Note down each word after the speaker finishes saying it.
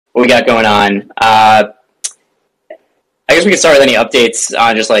what we got going on. I guess we could start with any updates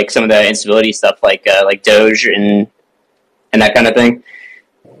on just like some of the instability stuff, like Doge and that kind of thing.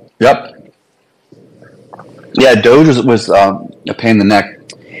 Yep. Yeah, Doge was a pain in the neck,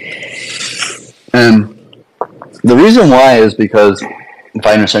 and the reason why is because, if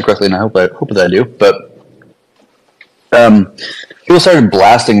I understand correctly, and I hope that I do, but people started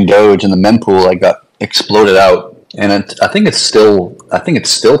blasting Doge, and the mempool got exploded out, and I think it's still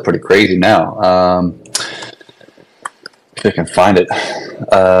pretty crazy now. If I can find it,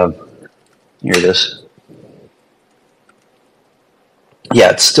 here it is.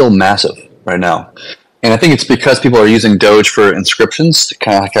 Yeah, it's still massive right now. And I think it's because people are using Doge for inscriptions,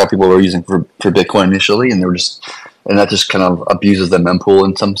 kind of like how people were using for Bitcoin initially, and that just kind of abuses the mempool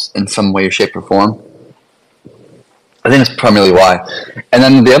in some way, shape, or form. I think that's primarily why. And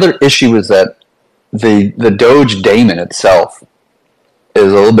then the other issue is that the Doge daemon itself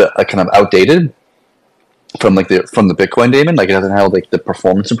is a little bit kind of outdated from the Bitcoin daemon. It doesn't have the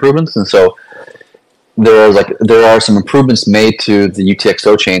performance improvements, and so there are some improvements made to the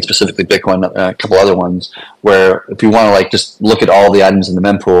THORChain, specifically Bitcoin, a couple other ones, where if you want to just look at all the items in the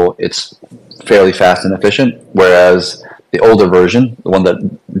mempool, it's fairly fast and efficient, whereas the older version, the one that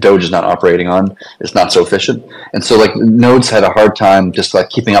Doge is not operating on, is not so efficient. And so nodes had a hard time just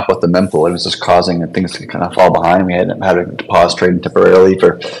keeping up with the mempool. It was just causing things to kind of fall behind. We had to pause trading temporarily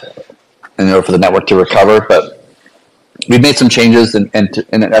in order for the network to recover, but we made some changes, and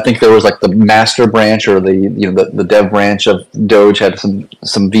I think there was the master branch or the dev branch of Doge had some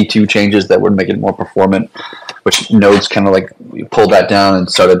V2 changes that would make it more performant, which nodes kind of pulled that down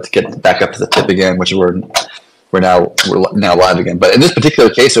and started to get back up to the tip again, which we're now live again. But in this particular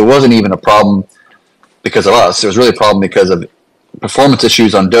case, it wasn't even a problem because of us. It was really a problem because of performance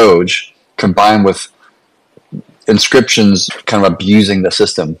issues on Doge combined with inscriptions kind of abusing the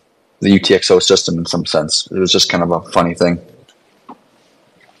system. The UTXO system in some sense. It was just kind of a funny thing.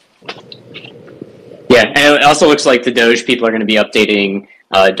 Yeah, and it also looks like the Doge people are going to be updating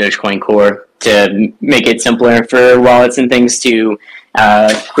Dogecoin Core to make it simpler for wallets and things to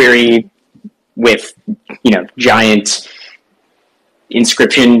query with, giant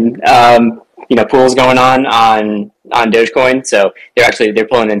inscription, pools going on Dogecoin. So they're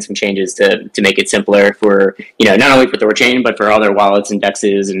pulling in some changes to make it simpler for, not only for THORChain, but for other wallets and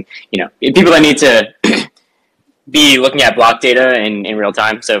dexes and, people that need to be looking at block data in real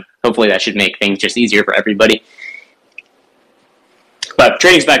time. So hopefully that should make things just easier for everybody. But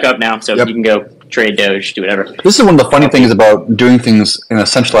trading's back up now, so Yep. You can go trade Doge, do whatever. This is one of the funny things about doing things in a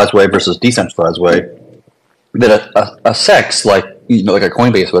centralized way versus decentralized way. That a SEX, like a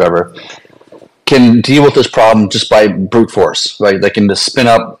Coinbase or whatever, can deal with this problem just by brute force, right? They can just spin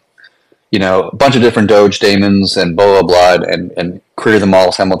up, a bunch of different Doge daemons and blah, blah, blah, and query them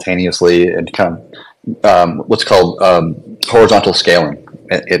all simultaneously and kind of what's called horizontal scaling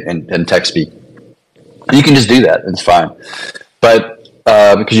in tech speak. You can just do that. It's fine. But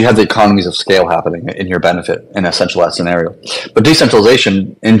because you have the economies of scale happening in your benefit in a centralized scenario. But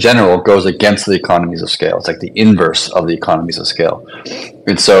decentralization in general goes against the economies of scale. It's like the inverse of the economies of scale.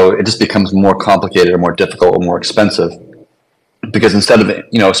 And so it just becomes more complicated or more difficult or more expensive because instead of,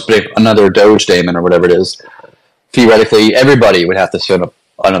 split another Doge daemon or whatever it is, theoretically everybody would have to spin up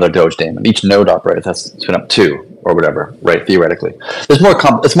another Doge daemon. Each node operator has to spin up two or whatever, right? Theoretically.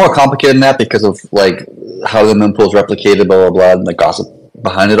 It's more complicated than that because of how the mempool is replicated, blah, blah, blah, and the gossip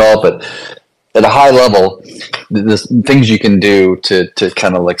behind it all. But at a high level, there's things you can do to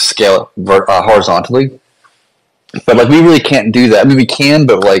kind of scale it horizontally. But we really can't do that. I mean, we can,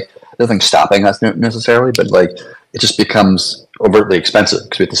 but nothing's stopping us necessarily. But it just becomes overtly expensive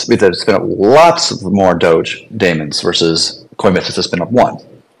because we have to spin up lots more Doge daemons versus Coinbase has to spin up one.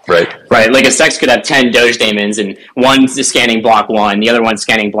 Right. Like a SEX could have 10 Doge daemons, and one's scanning block 1, the other one's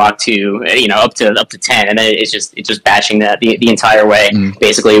scanning block 2, up to 10, and then it's just batching that the entire way,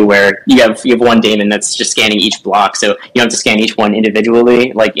 basically, where you have one daemon that's just scanning each block, so you have to scan each one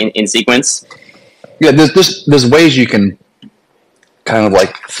individually, in sequence. Yeah, there's ways you can kind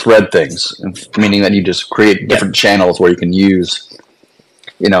of thread things, meaning that you just create different channels where you can use,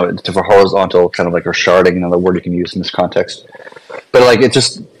 for horizontal kind of or sharding, another word you can use in this context. But we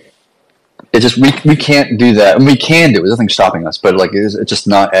can't do that. I mean, we can do it. There's nothing stopping us. But it's just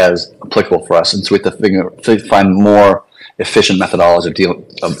not as applicable for us, and so we have to find more efficient methodology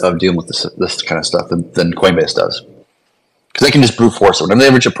of dealing with this kind of stuff than Coinbase does. Because they can just brute force it. Whenever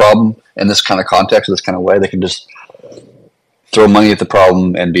they reach a problem in this kind of context, or this kind of way, they can just throw money at the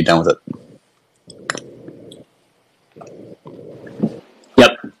problem and be done with it.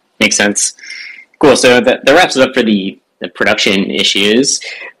 Yep, makes sense. Cool. So that wraps it up for the production issues.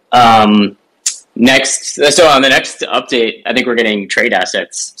 Next, so on the next update, I think we're getting trade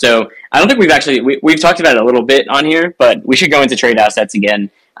assets. So I don't think we've talked about it a little bit on here, but we should go into trade assets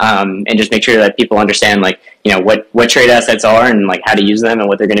again, and just make sure that people understand, like, what trade assets are and like how to use them and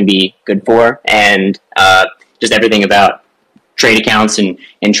what they're going to be good for, and just everything about trade accounts and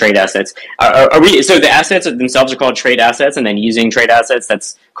trade assets. Are we? So the assets themselves are called trade assets, and then using trade assets,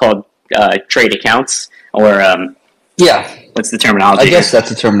 that's called trade accounts, or yeah. What's the terminology? I guess that's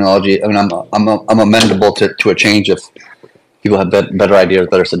the terminology. I mean, I'm amendable to a change if people have better ideas,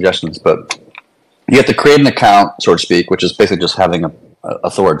 better suggestions. But you have to create an account, so to speak, which is basically just having a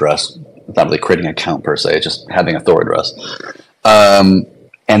Thor address. It's not really creating an account per se; it's just having a Thor address. And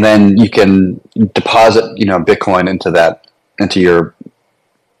then you can deposit, Bitcoin into your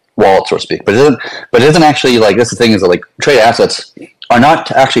wallet, so to speak. But it isn't actually like, that's the thing, is that like trade assets are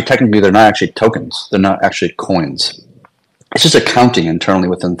not actually technically, they're not actually tokens. They're not actually coins. It's just accounting internally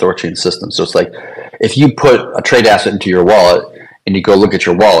within THORChain system. So it's like, if you put a trade asset into your wallet and you go look at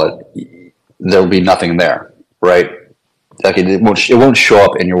your wallet, there'll be nothing there, right? Like it won't show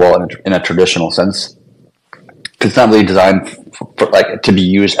up in your wallet in a traditional sense. It's not really designed for like to be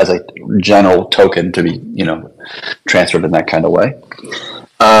used as a general token to be, transferred in that kind of way.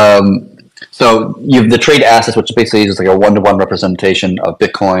 So you have the trade assets, which basically is like a one-to-one representation of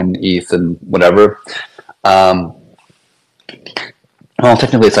Bitcoin, ETH, and whatever. Well,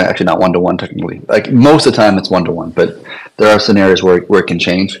 technically, it's actually not one-to-one. Technically, like most of the time, it's one-to-one. But there are scenarios where it can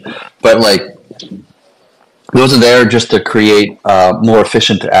change. But like those are there just to create more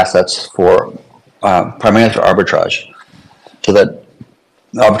efficient assets for primarily for arbitrage, so that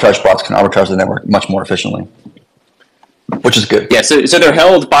arbitrage bots can arbitrage the network much more efficiently, which is good. Yeah. So they're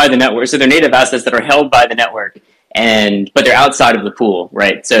held by the network. So they're native assets that are held by the network, but they're outside of the pool,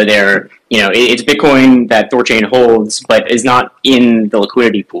 right? So they're, it's Bitcoin that THORChain holds, but is not in the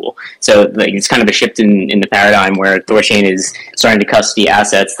liquidity pool. So like, it's kind of a shift in the paradigm where THORChain is starting to custody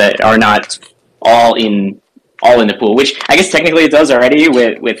assets that are not all in the pool, which I guess technically it does already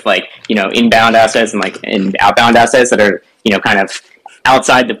with like, inbound assets and outbound assets that are, kind of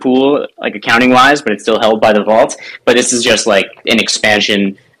outside the pool, like accounting wise, but it's still held by the vault. But this is just like an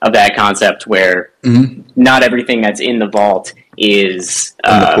expansion of that concept where not everything that's in the vault is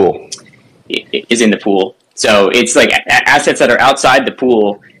in the pool. Is in the pool. So it's like assets that are outside the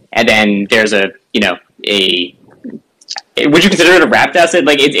pool, and then there's would you consider it a wrapped asset?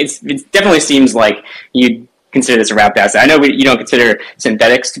 Like it definitely seems like you'd consider this a wrapped asset. I know you don't consider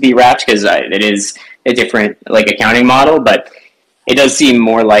synthetics to be wrapped because it is a different like accounting model, but it does seem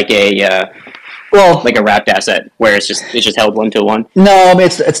more like like a wrapped asset where it's just held one-to-one. No, I mean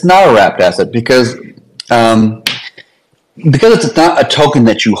it's not a wrapped asset because it's not a token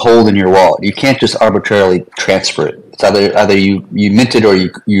that you hold in your wallet. You can't just arbitrarily transfer it. It's either you mint it or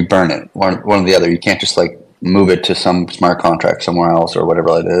you burn it. One or the other. You can't just like move it to some smart contract somewhere else or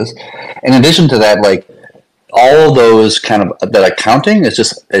whatever it is. In addition to that, like all those kind of that accounting is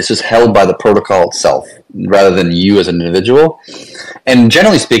just held by the protocol itself rather than you as an individual. And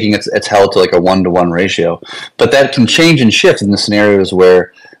generally speaking, it's held to like a 1-to-1 ratio. But that can change and shift in the scenarios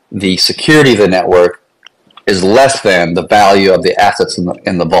where the security of the network is less than the value of the assets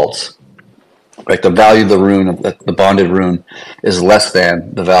in the vaults. Like the value of the rune, the bonded rune, is less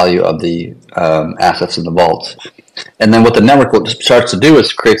than the value of the assets in the vaults. And then what the network starts to do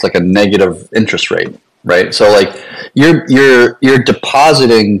is creates like a negative interest rate, right? So like you're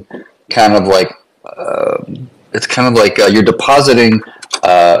depositing kind of like it's kind of like you're depositing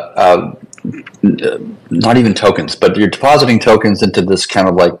not even tokens, but you're depositing tokens into this kind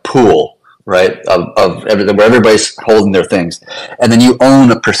of like pool, right? Of everything where everybody's holding their things, and then you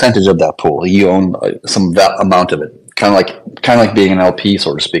own a percentage of that pool. You own some amount of it, kind of like being an LP,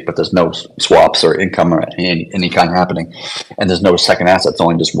 so to speak. But there's no swaps or income or any kind of happening, and there's no second asset. It's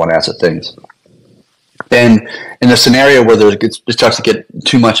only just one asset things. And in a scenario where it starts to get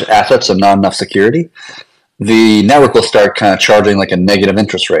too much assets and not enough security, the network will start kind of charging like a negative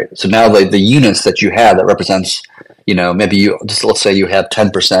interest rate. So now the units that you have that represents, maybe let's say you have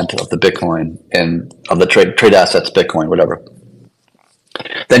 10% of the Bitcoin and of the trade assets, Bitcoin, whatever.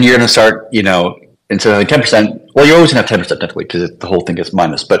 Then you're going to start, instead of having 10%, well, you're always going to have 10% technically because the whole thing is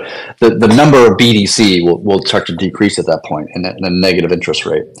minus, but the number of BTC will start to decrease at that point in a negative interest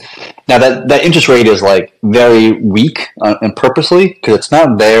rate. Now that interest rate is like very weak and purposely because it's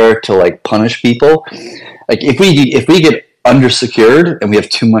not there to like punish people. Like if we get undersecured and we have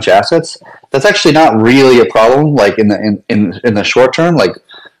too much assets, that's actually not really a problem. Like in the short term, like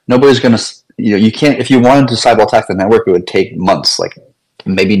nobody's going to, you can't, if you wanted to cyber attack the network, it would take months, like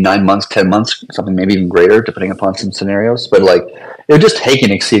maybe 9 months, 10 months, something maybe even greater, depending upon some scenarios. But like, it would just take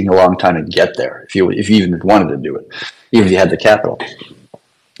an exceeding a long time to get there if you even wanted to do it, even if you had the capital.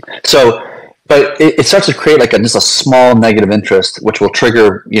 So, but it starts to create like just a small negative interest, which will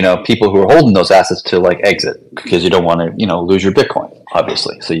trigger, people who are holding those assets to like exit, because you don't want to, lose your Bitcoin,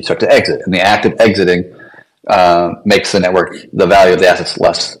 obviously. So you start to exit, and the act of exiting makes the network, the value of the assets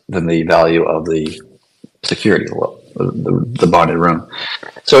less than the value of the security, the bonded room.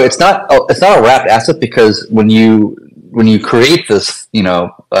 So it's not a wrapped asset, because when you create this,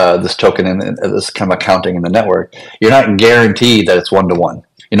 this token and this kind of accounting in the network, you're not guaranteed that it's 1-to-1.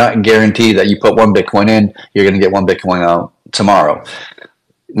 You're not guaranteed that you put 1 Bitcoin in, you're going to get 1 Bitcoin out tomorrow.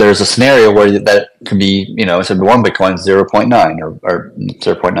 There's a scenario where that can be, instead of 1 Bitcoin, 0.9 or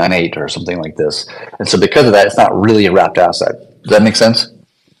 0.98 or something like this. And so because of that, it's not really a wrapped asset. Does that make sense?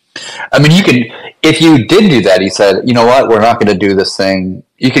 I mean, if you did do that, he said, you know what, we're not going to do this thing.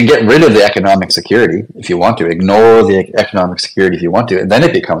 You can get rid of the economic security if you want to, ignore the economic security if you want to, and then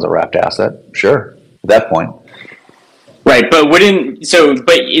it becomes a wrapped asset. Sure, at that point. Right, but is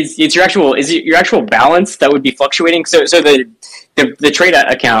it your actual balance that would be fluctuating? So the trade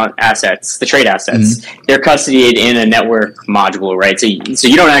account assets, mm-hmm. they're custodied in a network module, right? So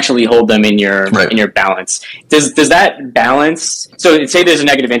you don't actually hold them in your balance. Does that balance? So say there's a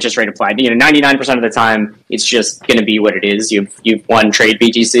negative interest rate applied. 99% of the time it's just going to be what it is. You've one trade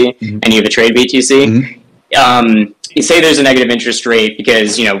BTC, mm-hmm. and you have a trade BTC. Mm-hmm. You say there's a negative interest rate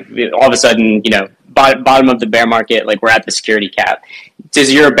because all of a sudden bottom of the bear market, like we're at the security cap.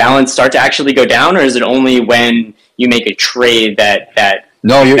 Does your balance start to actually go down, or is it only when you make a trade that's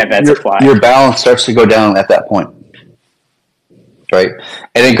applied? Your balance starts to go down at that point, right?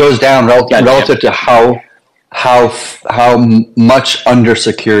 And it goes down relative to how much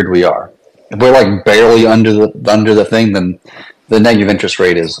undersecured we are. If we're like barely under the thing, then the negative interest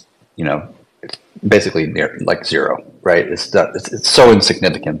rate is it's basically near like zero, right? It's so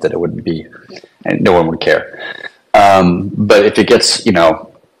insignificant that it wouldn't be, and no one would care. But if it gets,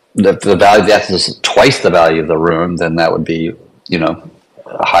 the value of the asset is twice the value of the room, then that would be,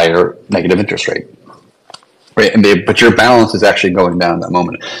 a higher negative interest rate, right? But your balance is actually going down at that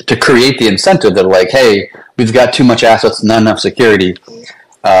moment to create the incentive that, like, hey, we've got too much assets, not enough security.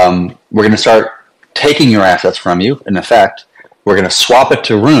 We're going to start taking your assets from you. In effect, we're going to swap it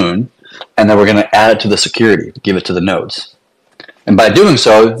to Rune, and then we're going to add it to the security, give it to the nodes. And by doing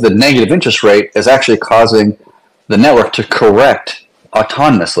so, the negative interest rate is actually causing the network to correct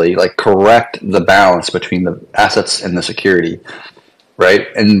autonomously, like correct the balance between the assets and the security, right?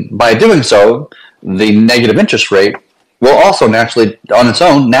 And by doing so, the negative interest rate will also naturally, on its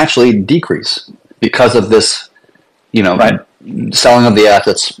own, decrease because of this, selling of the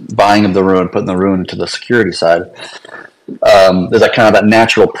assets, buying of the Rune, putting the Rune into the security side. There's that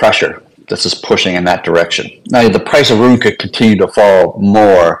natural pressure that's just pushing in that direction. Now, the price of Rune could continue to fall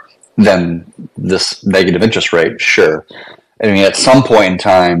more than this negative interest rate, sure. I mean, at some point in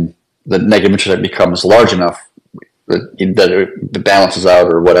time, the negative interest rate becomes large enough that it balances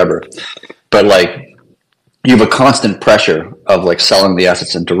out or whatever. But like, you have a constant pressure of like selling the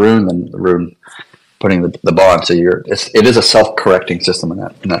assets into Rune and Rune putting the bond. So it is a self-correcting system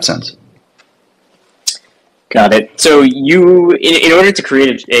in that sense. Got it. So in order to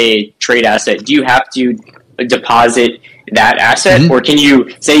create a trade asset, do you have to deposit that asset, mm-hmm. or can you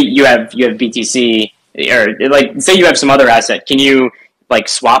say you have BTC, or like say you have some other asset? Can you like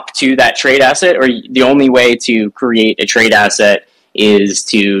swap to that trade asset, or the only way to create a trade asset is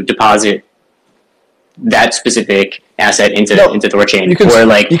to deposit that specific asset into THORChain?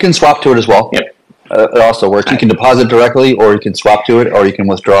 You can swap to it as well. Yep. It also works. You can deposit directly, or you can swap to it, or you can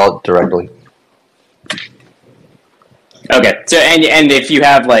withdraw it directly. Okay, so and if you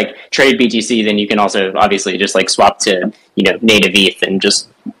have like trade BTC, then you can also obviously just like swap to native ETH, and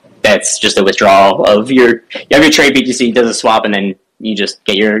that's just a withdrawal of your trade BTC, does a swap, and then you just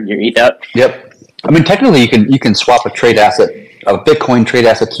get your ETH out. Yep. I mean, technically, you can swap a Bitcoin trade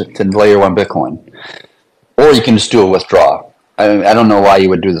asset to layer 1 Bitcoin, or you can just do a withdrawal. I don't know why you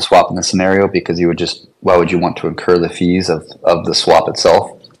would do the swap in this scenario, because why would you want to incur the fees of the swap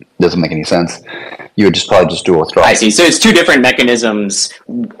itself? It doesn't make any sense. You would probably just do a withdrawal. I see. So it's two different mechanisms,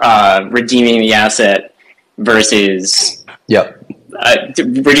 redeeming the asset versus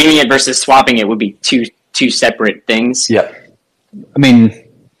redeeming it versus swapping it would be two separate things. Yeah. I mean,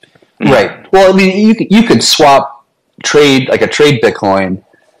 right. Well, I mean, you could swap a trade Bitcoin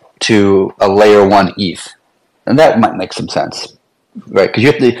to a layer 1 ETH, and that might make some sense, right? Because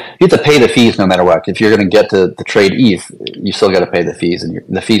you have to pay the fees no matter what. If you're going to get the trade ETH, you still got to pay the fees, and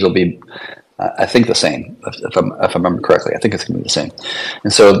the fees will be I think the same, if I remember correctly. I think it's going to be the same.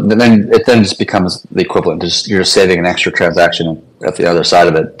 And so then it just becomes the equivalent. You're just saving an extra transaction at the other side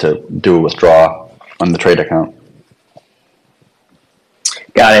of it to do a withdrawal on the trade account.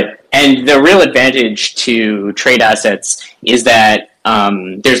 Got it. And the real advantage to trade assets is that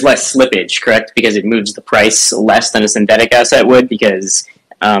there's less slippage, correct? Because it moves the price less than a synthetic asset would, because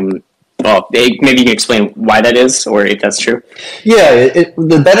maybe you can explain why that is, or if that's true. Yeah,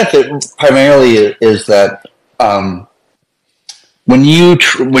 the benefit primarily is that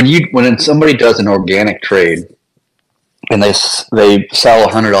when somebody does an organic trade and they sell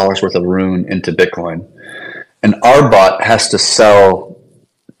 $100 worth of Rune into Bitcoin, an arbot has to sell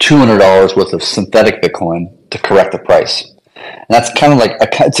 $200 worth of synthetic Bitcoin to correct the price. And that's kind of like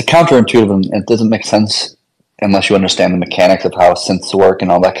it's a counterintuitive, and it doesn't make sense unless you understand the mechanics of how synths work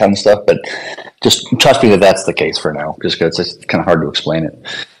and all that kind of stuff. But just trust me that that's the case for now, just because it's kind of hard to explain it.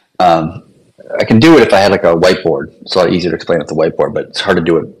 I can do it if I had like a whiteboard. It's a lot easier to explain at the whiteboard, but it's hard to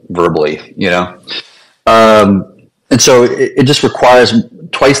do it verbally, you know? And so it just requires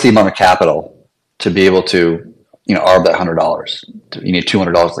twice the amount of capital to be able to, arb that $100. You need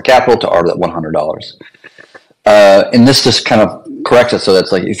 $200 of capital to arb that $100. And this just kind of corrects it, so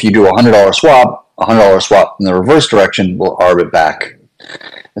that's like if you do a $100 swap in the reverse direction will arb it back.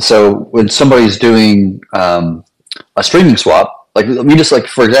 And so when somebody's doing a streaming swap,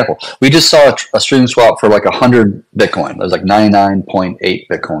 for example, we just saw a streaming swap for like 100 Bitcoin. It was like 99.8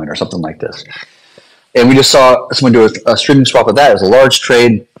 Bitcoin or something like this. And we just saw someone do a streaming swap of that. It was a large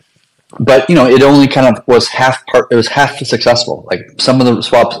trade, but it only kind of was half successful. Like some of the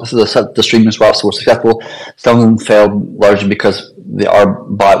swaps, the streaming swaps were successful. Some of them failed largely because the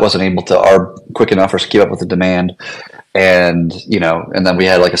ARB bot wasn't able to ARB quick enough or keep up with the demand. And and then we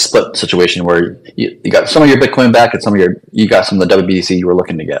had like a split situation where you got some of your Bitcoin back and you got some of the WBTC you were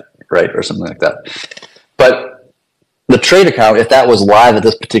looking to get, right, or something like that. But the trade account, if that was live at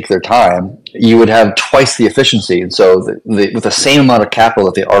this particular time, you would have twice the efficiency. And so with the same amount of capital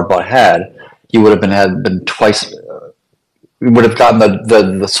that the ARB bot had, you would have been twice. We would have gotten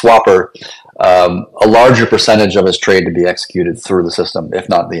the swapper a larger percentage of his trade to be executed through the system, if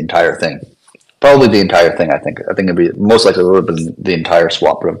not the entire thing. Probably the entire thing, I think. I think it'd be most likely it would have been the entire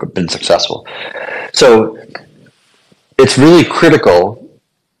swap would have been successful. So it's really critical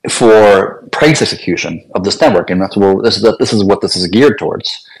for price execution of this network, and that's where this is what this is geared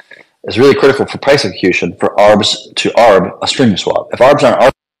towards. It's really critical for price execution for ARBs to ARB a streaming swap. If ARBs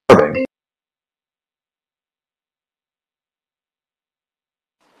aren't ARBing,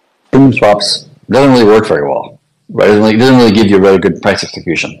 streaming swaps doesn't really work very well. Right, it doesn't really give you a really good price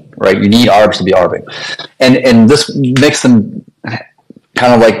execution, right? You need ARBs to be ARBing, and this makes them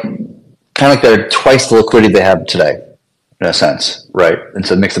kind of like they're twice the liquidity they have today, in a sense, right? And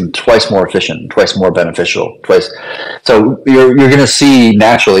so it makes them twice more efficient, twice more beneficial, So you're going to see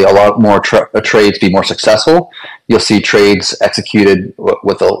naturally a lot more trades be more successful. You'll see trades executed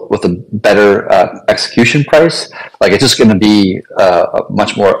with a better execution price. Like it's just going to be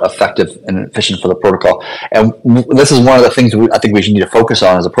much more effective and efficient for the protocol. And this is one of the things I think we should need to focus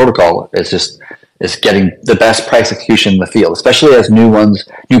on as a protocol is getting the best price execution in the field, especially as new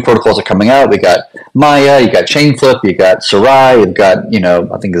protocols are coming out. We got Maya, you got Chainflip, you got Sarai, you've got,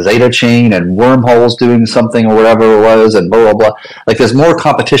 I think THORChain and Wormholes doing something or whatever it was, and blah, blah, blah. Like there's more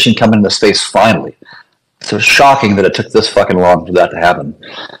competition coming in the space finally. So it's shocking that it took this fucking long for that to happen.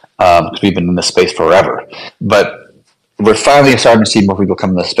 Because we've been in this space forever. But we're finally starting to see more people come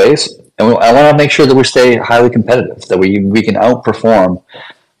in this space. And I want to make sure that we stay highly competitive, that we can outperform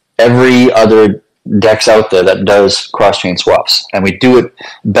every other DEX out there that does cross-chain swaps, and we do it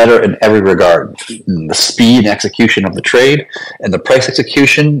better in every regard. The speed and execution of the trade and the price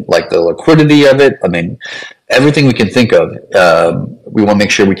execution, like the liquidity of it. I mean, everything we can think of, we want to make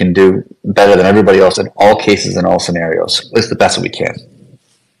sure we can do better than everybody else in all cases and all scenarios. At least the best that we can.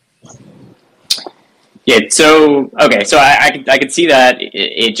 Yeah, so I could see that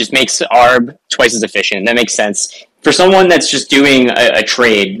it just makes ARB twice as efficient. That makes sense. For someone that's just doing a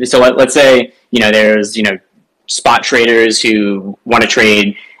trade, so let's say, there's, spot traders who want to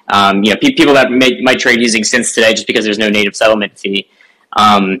trade, people that might trade using synths today just because there's no native settlement fee.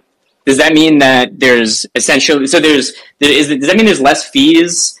 Does that mean that there's essentially, does that mean there's less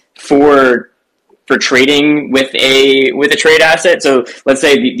fees for trading with a trade asset? So let's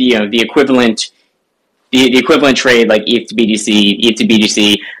say the equivalent trade like ETH to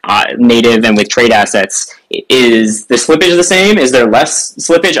BTC, native and with trade assets, is the slippage the same? Is there less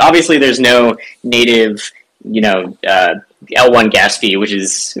slippage? Obviously, there's no native, L1 gas fee, which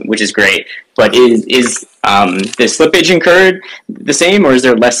is great. But is the slippage incurred the same, or is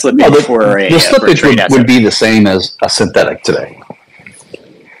there less slippage for a the slippage trade asset? would be the same as a synthetic today,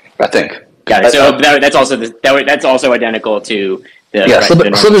 I think. Got it. So that's also identical to the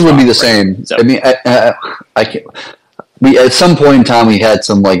slippage would be the same. So. I mean, I can't. We at some point in time we had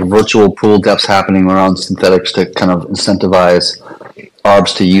some like virtual pool depths happening around synthetics to kind of incentivize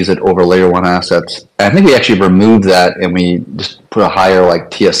ARBs to use it over layer one assets. And I think we actually removed that and we just put a higher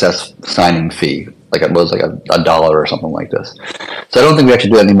like TSS signing fee, like it was like $1 or something like this. So I don't think we actually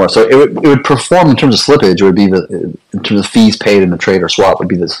do that anymore. So it would perform in terms of slippage. It would be in terms of fees paid in the trade or swap would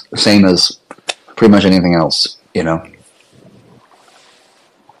be the same as pretty much anything else, you know.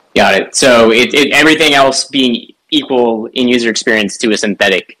 Got it. So everything else being equal in user experience to a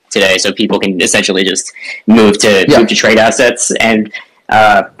synthetic today, so people can essentially just move to trade assets, and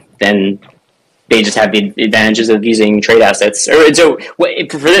then they just have the advantages of using trade assets. So for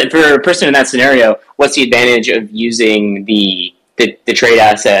a person in that scenario, what's the advantage of using the trade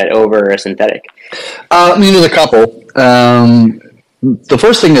asset over a synthetic? I mean, there's a couple. The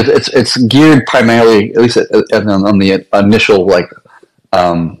first thing is it's geared primarily, at least on the initial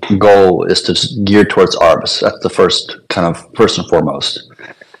goal, is to gear towards ARBs. That's the first and foremost.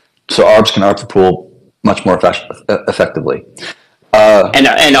 So ARBs can ARB the pool much more effectively. And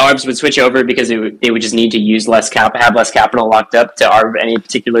ARBs would switch over because they would just need to use have less capital locked up to ARB any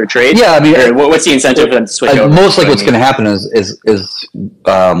particular trade. Yeah, I mean, what's the incentive for them to switch over? Most likely, what's going to happen is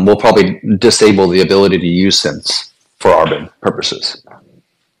we'll probably disable the ability to use synths for ARBing purposes.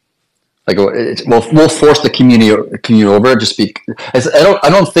 Like we'll force the community over. I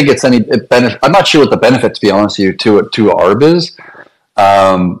don't think it's any benefit. I'm not sure what the benefit, to be honest with you, to ARB is.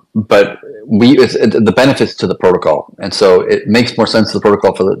 But the benefits to the protocol, and so it makes more sense to the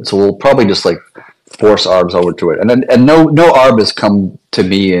protocol so we'll probably just like force ARBs over to it, and no ARB has come to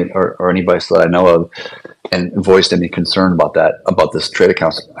me or anybody that I know of and voiced any concern about this trade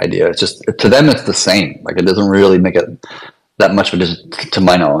accounts idea. It's just, to them it's the same. Like, it doesn't really make it that much of a difference, to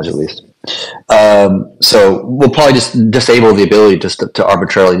my knowledge at least. So we'll probably just disable the ability just to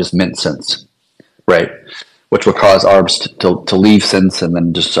arbitrarily just mint synths, right? Which will cause ARBs to leave synths and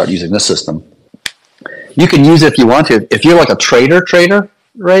then just start using this system. You can use it if you want to. If you're like a trader,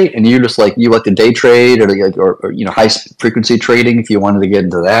 right? And you're just like, you like to day trade or high frequency trading, if you wanted to get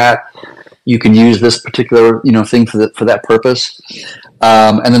into that, you can use this particular thing for that purpose.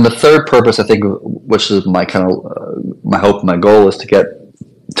 And then the third purpose, I think, which is my my hope, my goal, is to get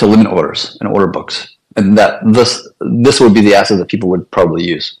to limit orders and order books, and that this would be the asset that people would probably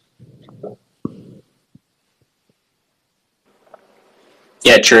use.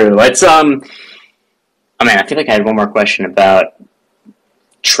 Yeah, true. Let's I feel like I had one more question about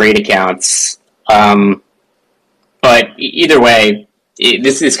trade accounts. But either way,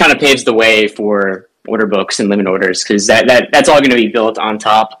 this kind of paves the way for order books and limit orders, because that's all going to be built on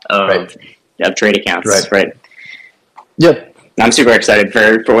top of trade accounts, right? Yep. I'm super excited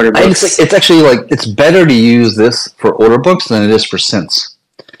for order books. It's actually it's better to use this for order books than it is for synths.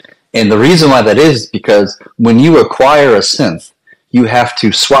 And the reason why that is because when you acquire a synth, you have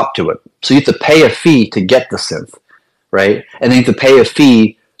to swap to it. So you have to pay a fee to get the synth, right? And then you have to pay a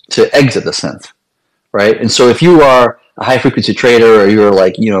fee to exit the synth, right? And so if you are a high frequency trader, or you're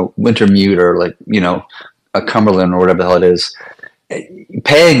Wintermute, or a Cumberland, or whatever the hell it is,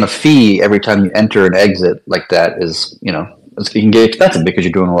 paying a fee every time you enter and exit like that is, it can get expensive because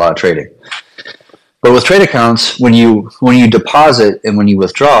you're doing a lot of trading. But with trade accounts, when you deposit and when you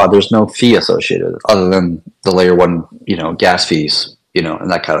withdraw, there's no fee associated other than the layer one, gas fees,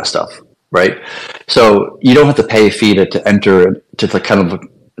 and that kind of stuff, right? So you don't have to pay a fee to enter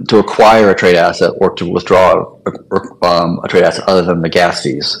to acquire a trade asset or to withdraw a trade asset other than the gas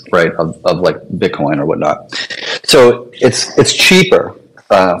fees, right, of like Bitcoin or whatnot. So it's cheaper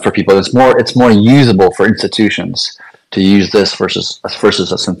for people. It's more usable for institutions to use this versus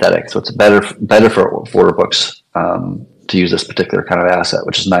a synthetic. So it's better for order books to use this particular kind of asset,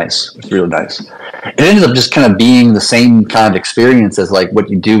 which is nice. It's really nice. It ends up just kind of being the same kind of experience as like what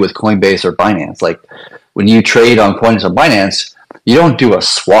you do with Coinbase or Binance. Like when you trade on Coinbase or Binance, you don't do a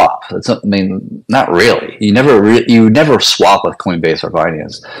swap. Not really. You never swap with Coinbase or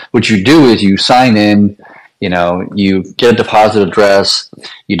Binance. What you do is you sign in. You get a deposit address.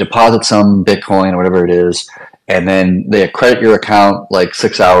 You deposit some Bitcoin or whatever it is. And then they credit your account like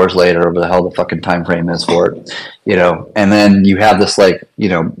 6 hours later, whatever the hell the fucking time frame is for it, and then you have this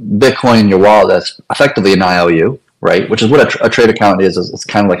Bitcoin in your wallet that's effectively an IOU, right? Which is what a trade account is. It's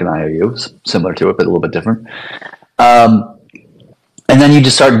kind of like an IOU, similar to it, but a little bit different. And And then you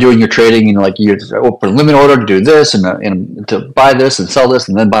just start doing your trading, like you open a limit order to do this and to buy this and sell this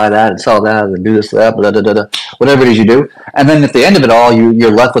and then buy that and sell that and do this, that, blah, blah, blah, blah, whatever it is you do. And then at the end of it all,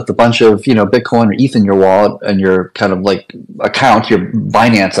 you're left with a bunch of, Bitcoin or ETH in your wallet and your kind of like account, your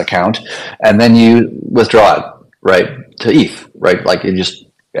Binance account, and then you withdraw it, right, to ETH, right? Like you just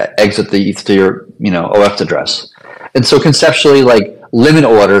exit the ETH to your, OF address. And so conceptually, like limit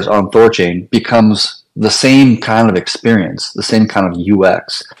orders on THORChain becomes the same kind of experience, the same kind of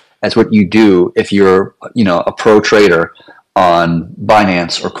UX as what you do if you're, a pro trader on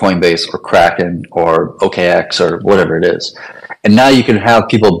Binance or Coinbase or Kraken or OKX or whatever it is. And now you can have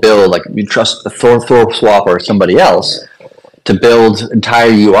people build, like you trust the Thor swapper or somebody else to build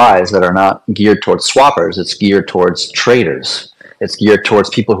entire UIs that are not geared towards swappers. It's geared towards traders. It's geared towards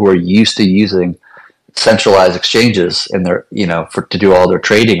people who are used to using centralized exchanges in their, to do all their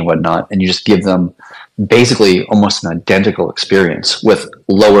trading and whatnot. And you just give them basically almost an identical experience with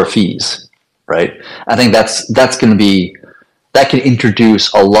lower fees, right? I think that's going to be, that can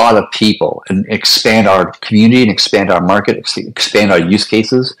introduce a lot of people and expand our community and expand our market, expand our use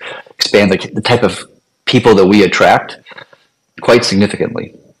cases, expand the type of people that we attract quite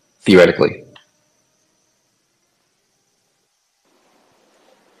significantly, theoretically.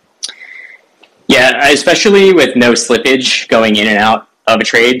 Yeah, especially with no slippage going in and out of a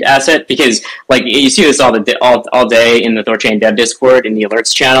trade asset, because like you see this all day in the THORChain dev Discord in the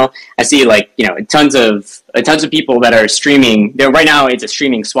alerts channel. I see tons of people that are streaming. Right now, it's a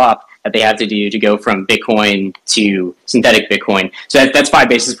streaming swap that they have to do to go from Bitcoin to synthetic Bitcoin. So that's 5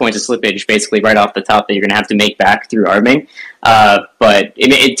 basis points of slippage, basically right off the top that you're going to have to make back through arbing. But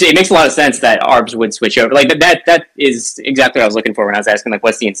it makes a lot of sense that arbs would switch over. Like that is exactly what I was looking for when I was asking, like,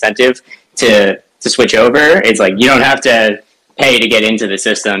 what's the incentive to switch over? It's like you don't have to pay to get into the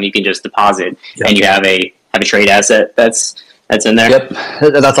system. You can just deposit, and you have a trade asset that's in there. Yep,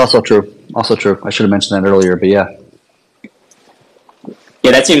 that's also true. Also true. I should have mentioned that earlier, but yeah. Yeah,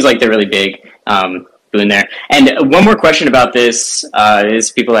 that seems like the really big boon there. And one more question about this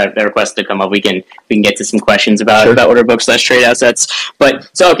is people that request to come up. We can get to some questions about order books / trade assets. But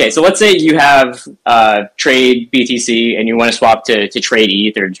so let's say you have trade BTC and you want to swap to trade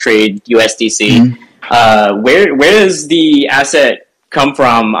ETH or trade USDC. Mm-hmm. Where does the asset come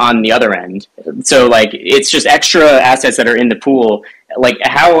from on the other end? So like it's just extra assets that are in the pool. Like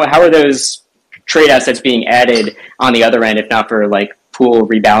how are those trade assets being added on the other end if not for like pool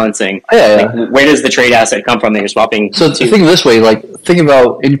rebalancing? Like, where does the trade asset come from that you're swapping? So think of this way, like think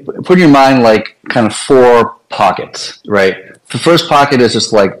about put in your mind like kind of 4 pockets, right? The first pocket is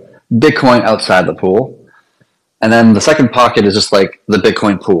just like Bitcoin outside the pool. And then the second pocket is just like the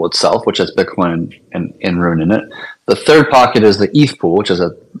Bitcoin pool itself, which has Bitcoin and Rune in it. The third pocket is the ETH pool, which has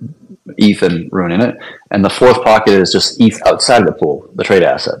a ETH and Rune in it. And the fourth pocket is just ETH outside of the pool, the trade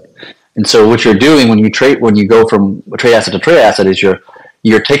asset. And so what you're doing when you go from trade asset to trade asset is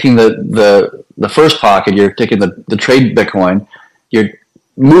you're taking the first pocket, you're taking the trade Bitcoin, you're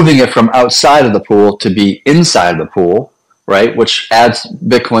moving it from outside of the pool to be inside of the pool, right? Which adds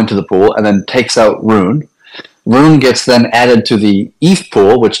Bitcoin to the pool and then takes out Rune. Rune gets then added to the ETH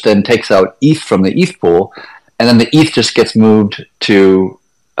pool, which then takes out ETH from the ETH pool, and then the ETH just gets moved to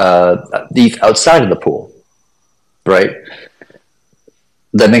the ETH outside of the pool, right?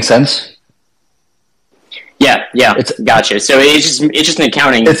 That makes sense? Yeah, gotcha. So it's just an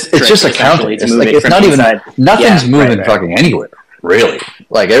accounting. It's just accounting. It's not even nothing's moving fucking anywhere, really.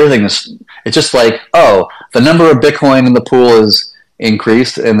 Like everything is. It's just like, oh, the number of Bitcoin in the pool is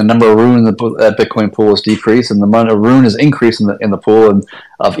increased, and the number of Rune in the Bitcoin pool is decreased, and the amount of Rune is increased in the pool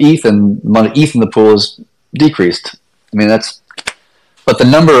of ETH, and the amount of ETH in the pool is decreased. I mean but the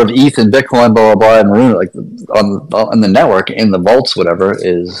number of ETH and Bitcoin, blah blah blah, and Rune, like on the network in the vaults, whatever,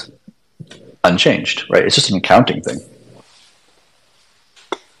 is unchanged, right? It's just an accounting thing.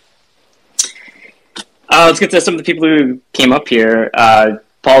 Let's get to some of the people who came up here.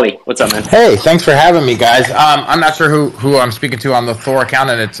 Paulie, what's up, man? Hey, thanks for having me, guys. I'm not sure who I'm speaking to on the Thor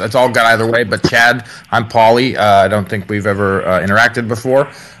account, and it's all good either way. But Chad, I'm Paulie. I don't think we've ever interacted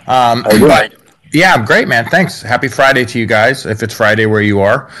before. But yeah, I'm great, man. Thanks. Happy Friday to you guys, if it's Friday where you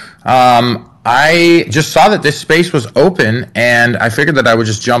are. I just saw that this space was open, and I figured that I would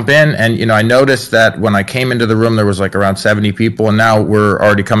just jump in. And I noticed that when I came into the room, there was like around 70 people, and now we're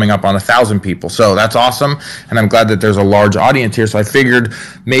already coming up on 1,000 people. So that's awesome, and I'm glad that there's a large audience here. So I figured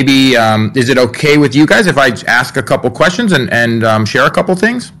maybe is it okay with you guys if I ask a couple questions and share a couple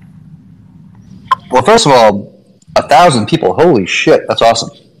things? Well, first of all, 1,000 people. Holy shit, that's awesome.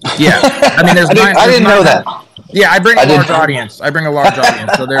 Yeah, I mean, I didn't know that. Yeah, I bring a large audience. I bring a large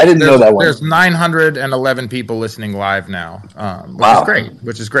audience. So I didn't know that one. There's 911 people listening live now,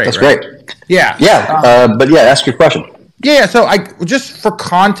 which is great. That's right? great. Yeah. But yeah, ask your question. Yeah, so just for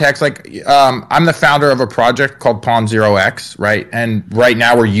context, I'm the founder of a project called Pawn 0x, right? And right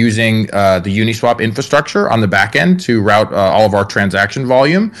now we're using the Uniswap infrastructure on the back end to route all of our transaction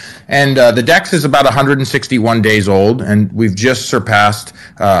volume. And the DEX is about 161 days old, and we've just surpassed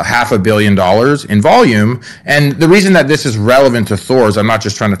 $500 million in volume. And the reason that this is relevant to Thor is I'm not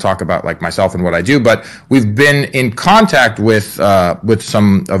just trying to talk about like myself and what I do, but we've been in contact with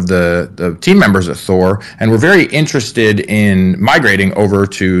some of the team members at Thor, and we're very interested in migrating over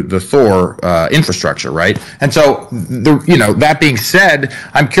to the Thor infrastructure, right? And so, that being said,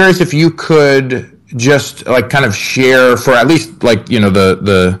 I'm curious if you could just like kind of share for at least like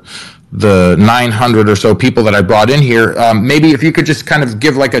the 900 or so people that I brought in here, maybe if you could just kind of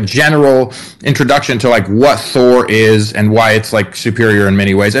give like a general introduction to like what Thor is and why it's like superior in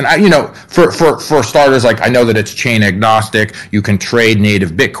many ways. And for starters, like I know that it's chain agnostic. You can trade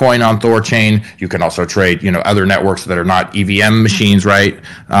native Bitcoin on THORChain. You can also trade, other networks that are not EVM machines, right?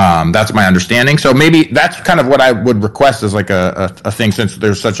 That's my understanding. So maybe that's kind of what I would request as like a thing, since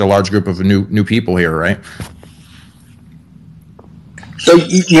there's such a large group of new people here, right? So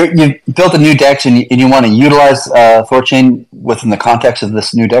you built a new DEX and you want to utilize THORChain within the context of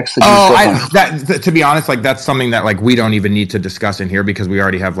this new DEX? To be honest, like that's something that like we don't even need to discuss in here because we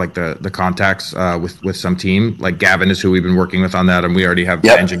already have like the contacts with some team. Like Gavin is who we've been working with on that, and we already have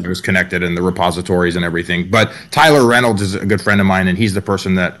the engineers connected and the repositories and everything. But Tyler Reynolds is a good friend of mine, and he's the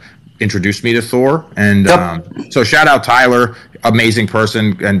person that introduced me to Thor. And so shout out Tyler, amazing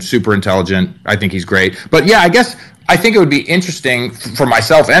person and super intelligent. I think he's great. But yeah, I think it would be interesting for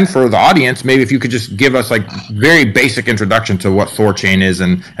myself and for the audience, maybe if you could just give us like very basic introduction to what THORChain is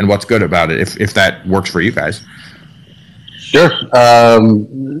and what's good about it, if that works for you guys. Sure. Kyle,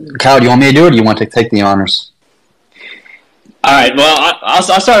 do you want me to do it, or do you want to take the honors? All right. Well, I'll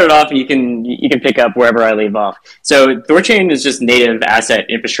start it off, and you can pick up wherever I leave off. So THORChain is just native asset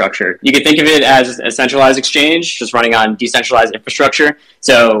infrastructure. You can think of it as a centralized exchange, just running on decentralized infrastructure.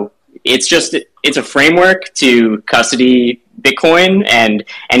 So it's a framework to custody Bitcoin and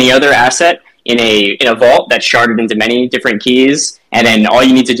any other asset in a vault that's sharded into many different keys, and then all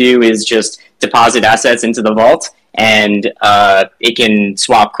you need to do is just deposit assets into the vault, and it can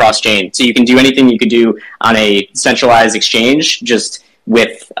swap cross-chain. So you can do anything you could do on a centralized exchange, just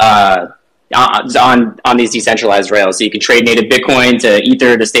with on these decentralized rails. So you can trade native Bitcoin to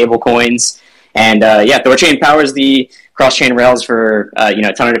Ether to stable coins, and THORChain powers the cross-chain rails for a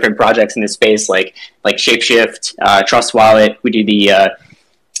ton of different projects in this space, like Shapeshift, Trust Wallet. We do the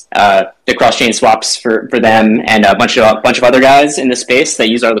cross-chain swaps for them, and a bunch of other guys in the space that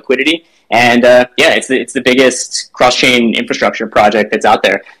use our liquidity. And it's the biggest cross-chain infrastructure project that's out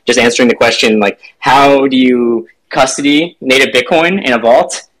there. Just answering the question, like, how do you custody native Bitcoin in a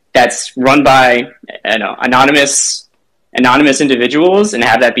vault that's run by anonymous individuals and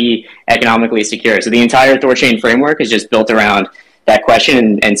have that be economically secure? So the entire THORChain framework is just built around that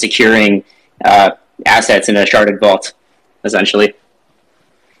question and securing assets in a sharded vault, essentially.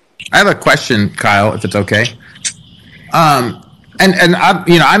 I have a question, Kyle, if it's okay. And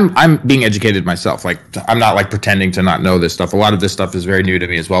I'm being educated myself. Like, I'm not like pretending to not know this stuff. A lot of this stuff is very new to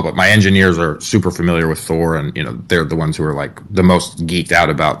me as well. But my engineers are super familiar with Thor, and they're the ones who are like the most geeked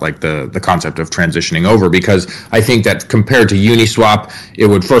out about like the concept of transitioning over, because I think that compared to Uniswap, it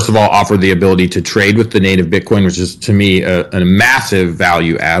would first of all offer the ability to trade with the native Bitcoin, which is to me a massive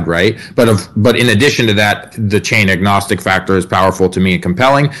value add, right? But in addition to that, the chain agnostic factor is powerful to me and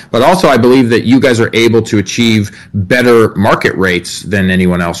compelling. But also, I believe that you guys are able to achieve better market rates than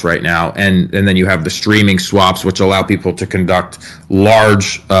anyone else right now, and then you have the streaming swaps, which allow people to conduct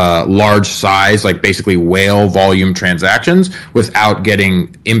large size, like basically whale volume transactions without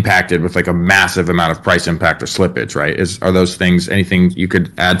getting impacted with like a massive amount of price impact or slippage, right? Are those things anything you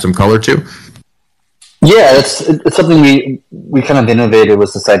could add some color to? Yeah, it's something we kind of innovated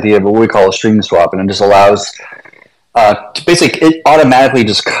with this idea of what we call a streaming swap, and it just allows it automatically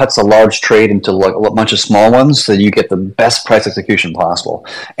just cuts a large trade into like a bunch of small ones, so you get the best price execution possible.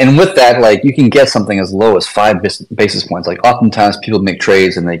 And with that, like, you can get something as low as 5 basis points. Like, oftentimes people make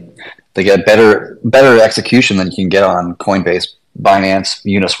trades and they get better execution than you can get on Coinbase, Binance,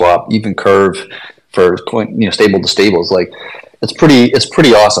 Uniswap, even Curve for stable to stables. Like, it's pretty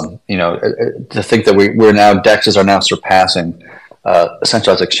awesome. To think that we're now DEXs are now surpassing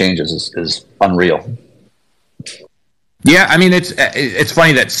centralized exchanges is unreal. Yeah, I mean, it's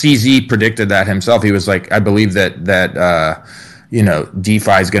funny that CZ predicted that himself. He was like, I believe that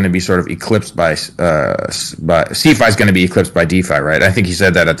DeFi is going to be sort of eclipsed by CeFi is going to be eclipsed by DeFi, right? I think he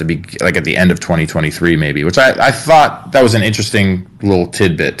said that at the end of 2023, maybe, which I thought that was an interesting little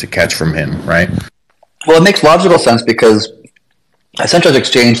tidbit to catch from him, right? Well, it makes logical sense because a centralized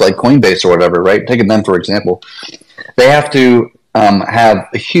exchange like Coinbase or whatever, right? Taking them for example, they have to have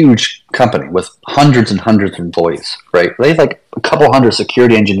a huge company with hundreds and hundreds of employees, right? They have like a couple hundred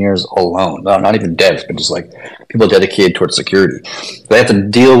security engineers alone, not even devs, but just like people dedicated towards security. They have to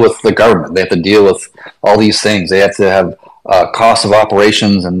deal with the government. They have to deal with all these things. They have to have costs of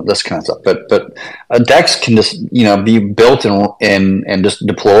operations and this kind of stuff. But a DEX can just be built and just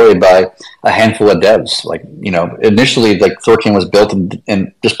deployed by a handful of devs. Like initially, like THORChain was built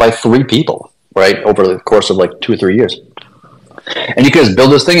and just by 3 people, right, over the course of like 2 or 3 years. And you can just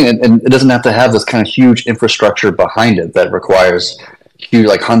build this thing, and it doesn't have to have this kind of huge infrastructure behind it that requires huge,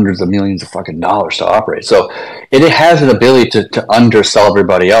 like hundreds of millions of fucking dollars to operate. So it has an ability to undersell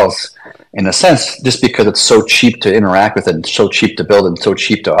everybody else in a sense, just because it's so cheap to interact with it, and so cheap to build, and so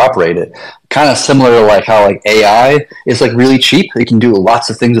cheap to operate it. Kind of similar to like how like AI is like really cheap. You can do lots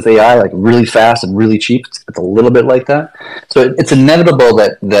of things with AI like really fast and really cheap. It's a little bit like that. So it's inevitable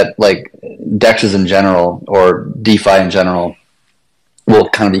that like DEXs in general or DeFi in general will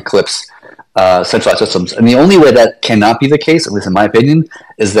kind of eclipse centralized systems. And the only way that cannot be the case, at least in my opinion,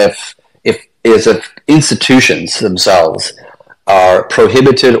 is that if institutions themselves are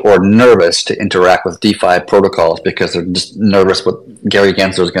prohibited or nervous to interact with DeFi protocols because they're just nervous what Gary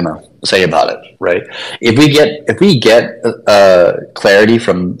Gensler is going to say about it, right? If we get clarity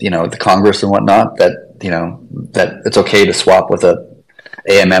from the Congress and whatnot that that it's okay to swap with a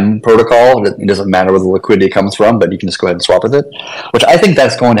AMM protocol, that it doesn't matter where the liquidity comes from, but you can just go ahead and swap with it, which I think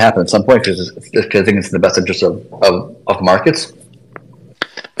that's going to happen at some point because I think it's in the best interest of markets.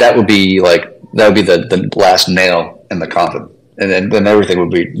 That would be the last nail in the coffin. And then everything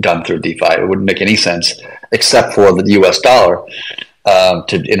would be done through DeFi. It wouldn't make any sense, except for the US dollar,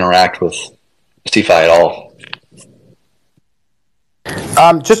 to interact with CeFi at all.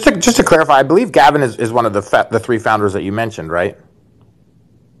 Just to clarify, I believe Gavin is one of the 3 founders that you mentioned, right?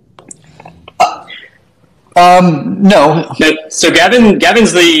 No. So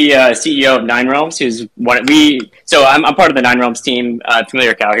Gavin's the CEO of Nine Realms, who's So I'm part of the Nine Realms team.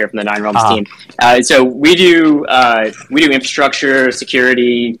 Familiar Cal here from the Nine Realms team. So we do infrastructure,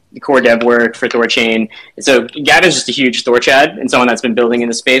 security, core dev work for THORChain. So Gavin's just a huge THORChad and someone that's been building in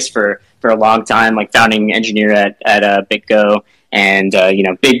the space for a long time, like founding engineer at BitGo, and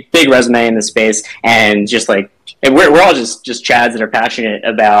big resume in the space, and just like we're all just chads that are passionate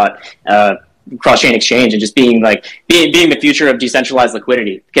about cross-chain exchange and just being the future of decentralized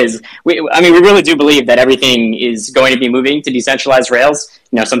liquidity, because we really do believe that everything is going to be moving to decentralized rails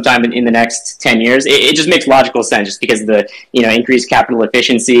sometime in the next 10 years. It just makes logical sense just because of the increased capital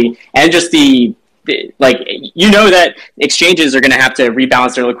efficiency and just that exchanges are going to have to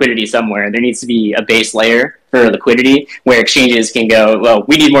rebalance their liquidity somewhere, and there needs to be a base layer for liquidity where exchanges can go, well,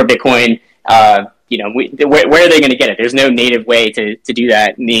 we need more Bitcoin. Where are they going to get it? There's no native way to do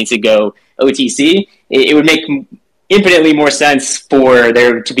that. They need to go OTC. It would make infinitely more sense for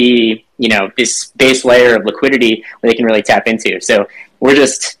there to be, this base layer of liquidity where they can really tap into. So we're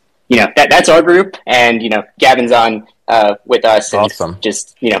just, that's our group, and, Gavin's on with us, and awesome.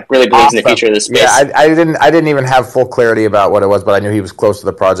 Just really believes in the future of this space. Yeah, I didn't even have full clarity about what it was, but I knew he was close to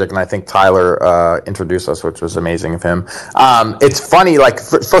the project, and I think Tyler introduced us, which was amazing of him. It's funny, like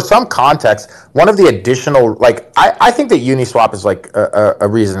for some context, one of the additional, I think that Uniswap is like a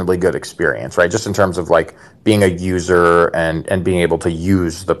reasonably good experience, right? Just in terms of like being a user and being able to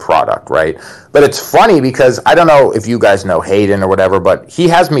use the product, right? But it's funny because I don't know if you guys know Hayden or whatever, but he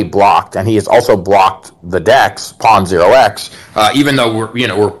has me blocked, and he has also blocked the DEX Pawn0x, even though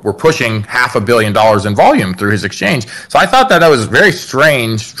we're pushing $500 million in volume through his exchange. So I thought that was a very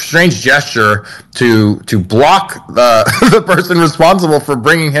strange gesture to block the person responsible for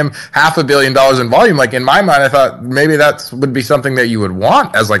bringing him $500 million in volume. Like in my mind, I thought maybe that would be something that you would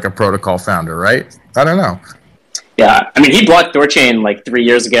want as like a protocol founder, right? I don't know. Yeah, he blocked THORChain like 3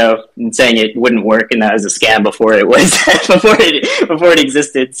 years ago and saying it wouldn't work, and that was a scam before it was before it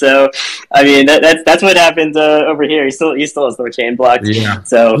existed. So that's what happened over here. He still has THORChain blocked. Yeah.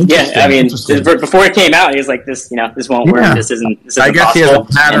 So yeah, before it came out, he was like, this won't work. This isn't I guess possible. He has a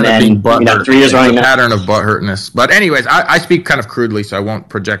pattern of being butthurt. 3 years running. Pattern of butthurtness. But anyways, I speak kind of crudely, so I won't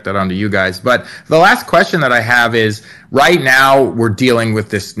project that onto you guys. But the last question that I have is, right now we're dealing with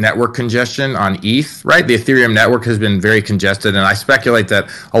this network congestion on ETH, right? The Ethereum network network has been very congested, and I speculate that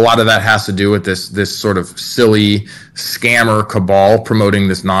a lot of that has to do with this sort of silly scammer cabal promoting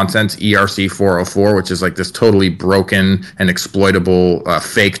this nonsense ERC 404, which is like this totally broken and exploitable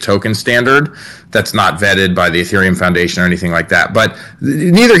fake token standard that's not vetted by the Ethereum Foundation or anything like that. But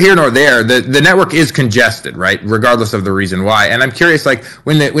neither here nor there, the network is congested, right? Regardless of the reason why. And I'm curious, like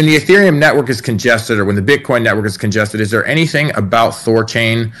when the Ethereum network is congested or when the Bitcoin network is congested, is there anything about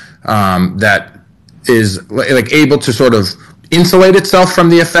THORChain that is like able to sort of insulate itself from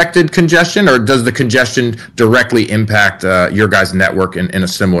the affected congestion, or does the congestion directly impact your guys' network in a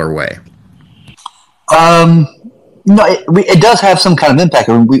similar way? No, it does have some kind of impact.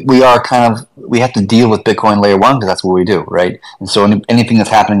 I mean, we have to deal with Bitcoin layer 1 because that's what we do, right? And so anything that's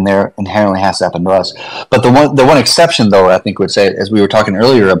happening there inherently has to happen to us. But the one exception, though, I think would say, as we were talking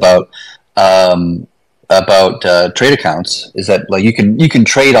earlier about trade accounts, is that like you can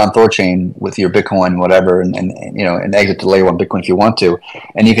trade on THORChain with your Bitcoin, whatever, and exit to layer 1 Bitcoin if you want to,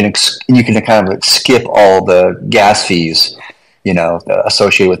 and you can kind of skip all the gas fees,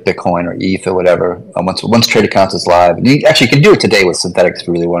 associated with Bitcoin or ETH or whatever. Once trade accounts is live, and you actually can do it today with synthetics if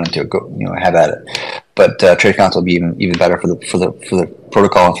you really wanted to go, have at it. But trade accounts will be even better for the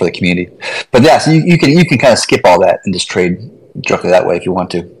protocol and for the community. But yeah, so you can kind of skip all that and just trade directly that way if you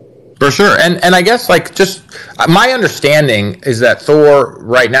want to. For sure. And I guess like just my understanding is that Thor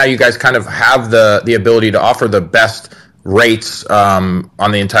right now, you guys kind of have the ability to offer the best rates on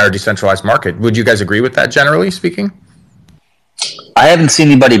the entire decentralized market. Would you guys agree with that, generally speaking? I haven't seen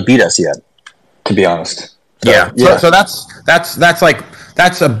anybody beat us yet, to be honest. So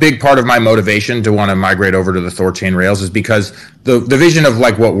that's a big part of my motivation to want to migrate over to the THORChain rails, is because the vision of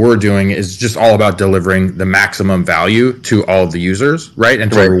like what we're doing is just all about delivering the maximum value to all of the users, right?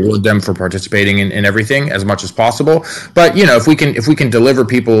 And to reward them for participating in everything as much as possible. But if we can deliver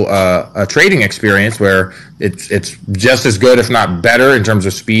people a trading experience where it's just as good, if not better, in terms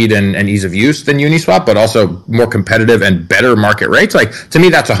of speed and ease of use than Uniswap, but also more competitive and better market rates, like to me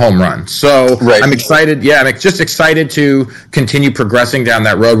that's a home run. So I'm excited. Yeah, I'm just excited to continue progressing down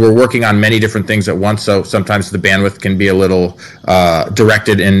that road. We're working on many different things at once, so sometimes the bandwidth can be a little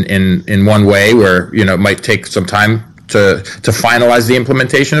directed in one way, where it might take some time to finalize the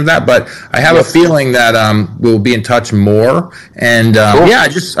implementation of that. But I have a feeling that we'll be in touch more. And I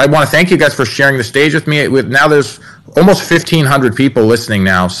want to thank you guys for sharing the stage with me. Now there's almost 1,500 people listening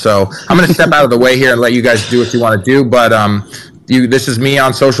now, so I'm going to step out of the way here and let you guys do what you want to do. But this is me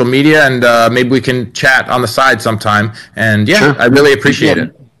on social media, and maybe we can chat on the side sometime. And sure. I really appreciate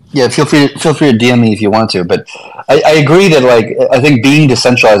it. Yeah, feel free to DM me if you want to. But I agree that I think being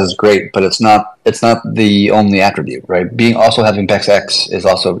decentralized is great, but it's not the only attribute, right? Having BEXX is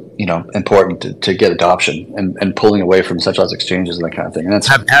also important to get adoption and pulling away from centralized exchanges and that kind of thing. And that's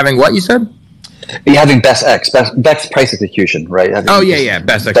having what you said. Having BEXX price execution, right?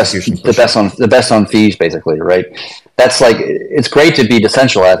 Best execution. The best on fees, basically, right? That's like, it's great to be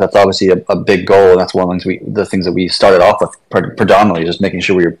decentralized. That's obviously a big goal, and that's one of the things that we started off with predominantly, just making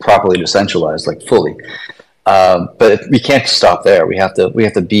sure we were properly decentralized, like fully. But we can't stop there. We have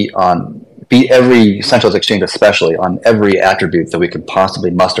to beat every centralized exchange, especially on every attribute that we could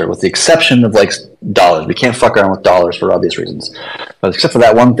possibly muster, with the exception of like dollars. We can't fuck around with dollars for obvious reasons, but except for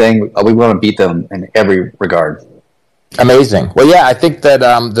that one thing, we want to beat them in every regard. Amazing. Well, yeah, I think that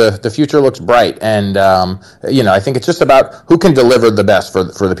the future looks bright, and I think it's just about who can deliver the best for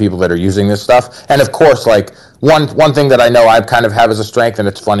the people that are using this stuff. And of course, like one thing that I know I kind of have as a strength, and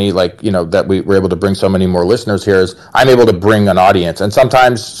it's funny, like that we were able to bring so many more listeners here, is I'm able to bring an audience. And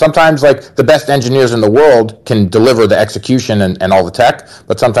sometimes like the best engineers in the world can deliver the execution and all the tech,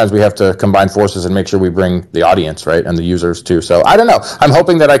 but sometimes we have to combine forces and make sure we bring the audience, right, and the users too. So I don't know. I'm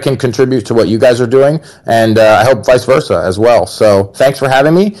hoping that I can contribute to what you guys are doing, and I hope vice versa as well. So thanks for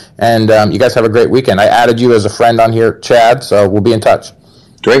having me, and you guys have a great weekend. I added you as a friend on here, Chad, so we'll be in touch.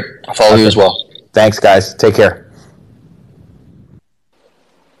 Great. I'll follow you as well. Thanks, guys. Take care.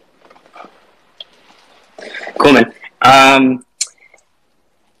 Cool, man.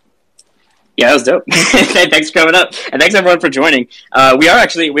 That was dope. Thanks for coming up, and thanks everyone for joining. We are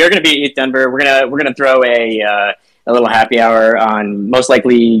going to be at Denver. We're gonna throw a little happy hour on most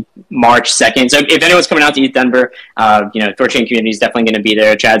likely March 2nd. So if anyone's coming out to ETH Denver, THORChain community is definitely going to be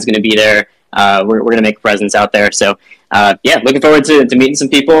there. Chad's going to be there. We're going to make a presence out there. So looking forward to meeting some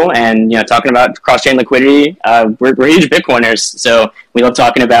people and talking about cross-chain liquidity. We're huge Bitcoiners, so we love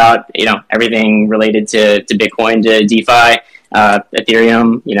talking about everything related to Bitcoin, to DeFi,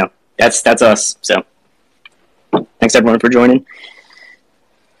 Ethereum. That's us. So thanks everyone for joining.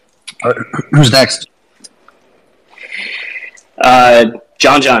 Who's next?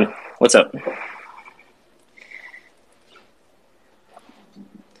 John, what's up?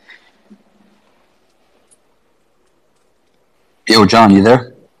 Yo, John, you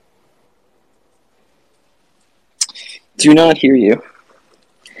there? Do not hear you.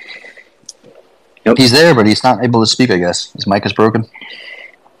 Nope. He's there, but he's not able to speak, I guess. His mic is broken.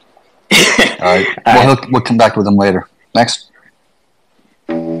 All right. Well, we'll come back with him later. Next.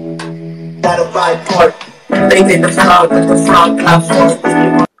 All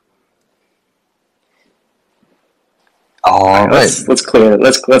right. Let's clear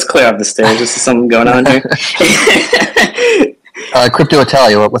off the stage. This is something going on here. Crypto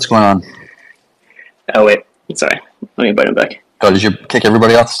Italia, what's going on? Oh wait, sorry. Let me invite him back. Oh, did you kick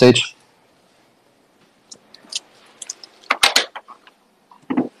everybody off the stage?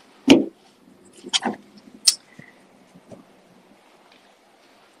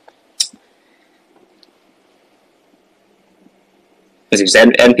 Let's just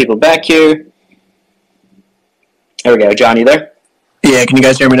add people back here. There we go. John, you there? Yeah, can you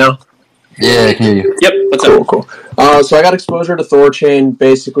guys hear me now? Yeah, I can hear you. Yep. What's up? Cool. So I got exposure to THORChain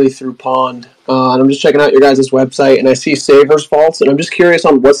basically through Pond. And I'm just checking out your guys' website, and I see Savers vaults, and I'm just curious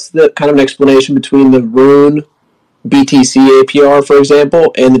on what's the kind of an explanation between the Rune BTC APR, for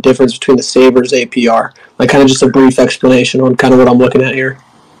example, and the difference between the Savers APR. Like kind of just a brief explanation on kind of what I'm looking at here.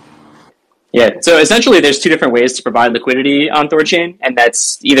 Yeah, so essentially there's two different ways to provide liquidity on THORChain, and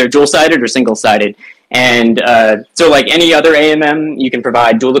that's either dual-sided or single-sided. And so like any other AMM, you can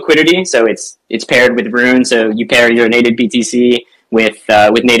provide dual liquidity, so it's paired with Rune, so you pair your native BTC with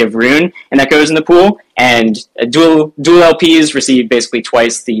native Rune, and that goes in the pool, and dual LPs receive basically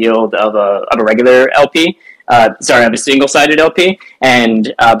twice the yield of a regular LP. Of a single-sided LP,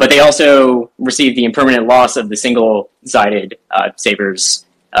 and but they also receive the impermanent loss of the single-sided savers.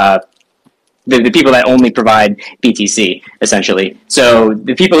 The people that only provide BTC, essentially. So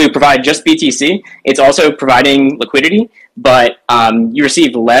the people who provide just BTC, it's also providing liquidity, but you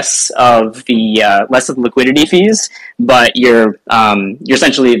receive less of the liquidity fees, but you're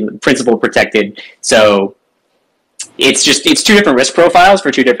essentially principal protected. So it's two different risk profiles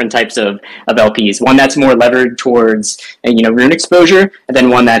for two different types of LPs. One that's more levered towards Rune exposure, and then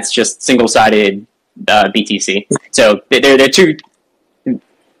one that's just single-sided BTC. So they're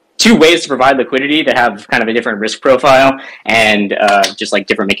two ways to provide liquidity that have kind of a different risk profile and just like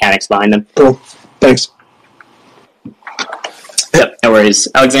different mechanics behind them. Cool. Thanks. Yep, no worries.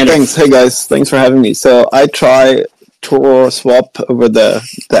 Alexander. Thanks. Hey guys, thanks for having me. So I try THORSwap over the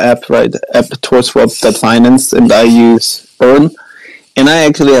app, right? App THORSwap.finance, and I use Earn. And I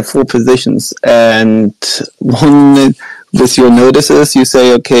actually have 4 positions. And one with your notices, you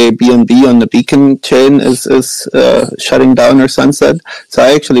say, okay, BNB on the Beacon chain is shutting down or sunset. So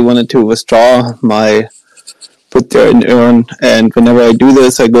I actually wanted to withdraw my put there in Earn. And whenever I do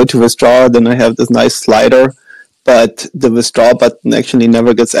this, I go to withdraw, then I have this nice slider. But the withdraw button actually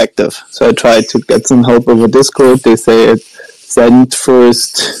never gets active. So I tried to get some help over Discord. They say it send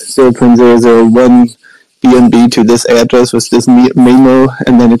first 0.001 BNB to this address with this memo,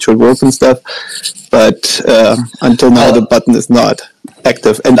 and then it should work and stuff. But until now, the button is not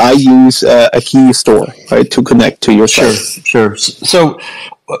active. And I use a key store, right, to connect to your site. Sure. So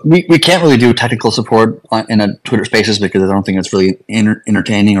we can't really do technical support in a Twitter Spaces because I don't think it's really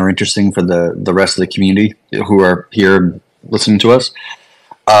entertaining or interesting for the rest of the community who are here listening to us.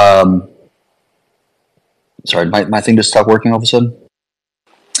 Sorry, my thing just stopped working all of a sudden.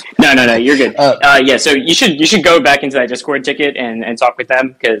 No, you're good. Yeah, so you should go back into that Discord ticket and talk with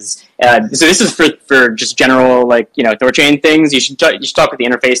them because so this is for just general THORChain things. You should talk with the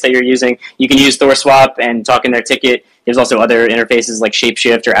interface that you're using. You can use THORSwap and talk in their ticket. There's also other interfaces like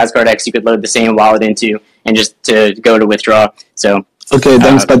Shapeshift or AsgardX you could load the same wallet into and just to go to withdraw. So okay,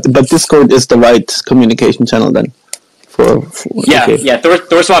 thanks. But Discord is the right communication channel then. Yeah.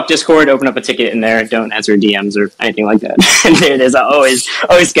 THORSwap Discord. Open up a ticket in there. Don't answer DMs or anything like that. And there it is. Always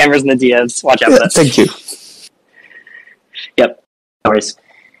scammers in the DMs. Watch out for that. Thank you. Yep. No worries.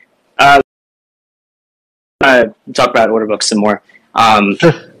 Talk about order books some more.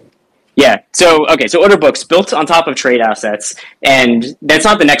 Sure. Yeah. So order books built on top of trade assets, and that's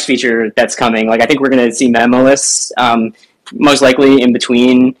not the next feature that's coming. Like I think we're going to see memo lists most likely in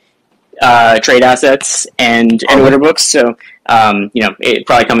between trade assets and order books. So, it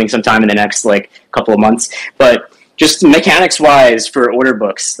probably coming sometime in the next couple of months. But just mechanics wise for order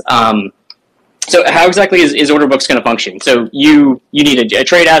books. So how exactly is order books going to function? So you need a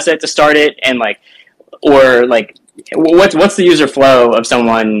trade asset to start it, and what's the user flow of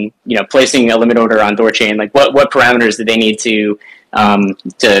someone placing a limit order on THORChain? Like what parameters do they need to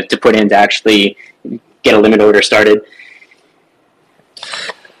put in to actually get a limit order started?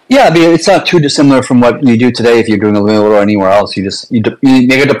 Yeah, I mean, it's not too dissimilar from what you do today if you're doing a limit order anywhere else. You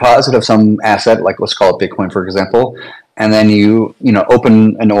make a deposit of some asset, like let's call it Bitcoin, for example, and then you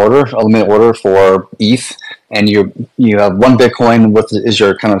open an order, a limit order for ETH, and you have 1 Bitcoin is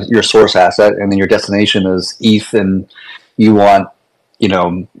your kind of your source asset, and then your destination is ETH, and you want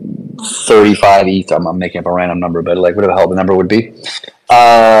 35 ETH. I'm making up a random number, but like whatever the hell the number would be.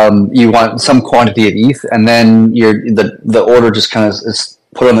 You want some quantity of ETH, and then the order just kind of is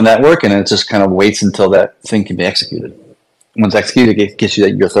put on the network, and it just kind of waits until that thing can be executed. Once executed, it gets you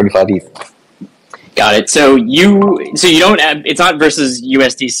your 35 ETH. Got it. So you don't have, it's not versus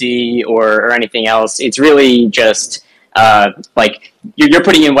USDC or anything else. It's really just like you're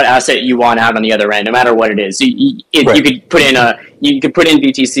putting in what asset you want to have on the other end, no matter what it is. You could put in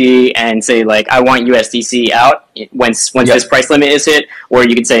BTC and say like I want USDC out once this price limit is hit, or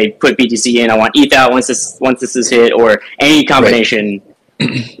you could say put BTC in, I want ETH out once this is hit, or any combination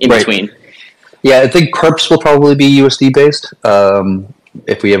in between. Yeah, I think perps will probably be USD based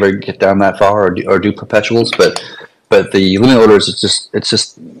if we ever get down that far, or do perpetuals. But the limit orders,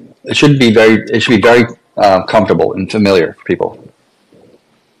 it should be very comfortable and familiar for people.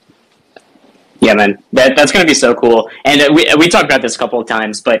 Yeah, man, that's going to be so cool. And we talked about this a couple of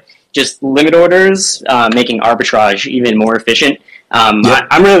times, but just limit orders making arbitrage even more efficient.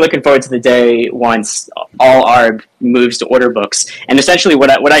 I'm really looking forward to the day once all ARB moves to order books. And essentially what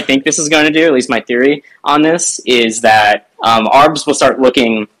I think this is going to do, at least my theory on this, is that ARBs will start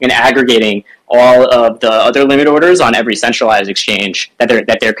looking and aggregating all of the other limit orders on every centralized exchange that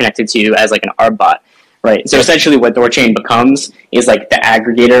they're connected to as like an ARB bot. Right. So essentially what THORChain becomes is like the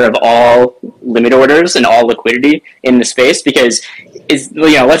aggregator of all limit orders and all liquidity in the space, because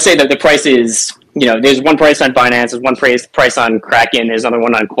let's say that the price is, there's one price on Binance, there's one price on Kraken, there's another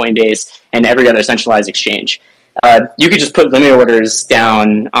one on Coinbase, and every other centralized exchange. You could just put limit orders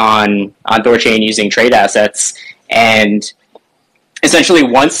down on THORChain using trade assets, and essentially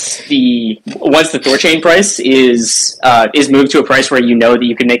once the THORChain price is moved to a price where that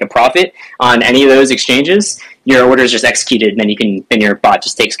you can make a profit on any of those exchanges, your order is just executed, and then your bot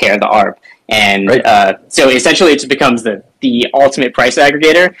just takes care of the ARB. And so essentially it just becomes the ultimate price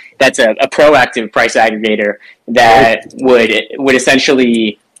aggregator. That's a proactive price aggregator that would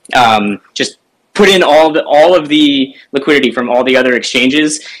essentially just put in all of the liquidity from all the other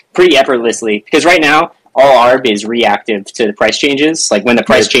exchanges pretty effortlessly. Because right now, all ARB is reactive to the price changes. Like when the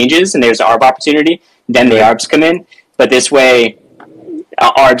price changes and there's an ARB opportunity, then the ARBs come in. But this way,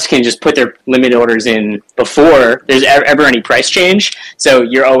 ARBs can just put their limit orders in before there's ever any price change. So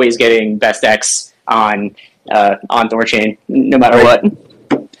you're always getting best X on THORChain, no matter what.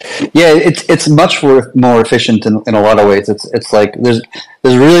 Yeah, it's much more efficient in a lot of ways. It's like there's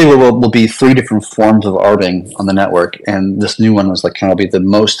really will be 3 different forms of ARBing on the network, and this new one was like kind of be the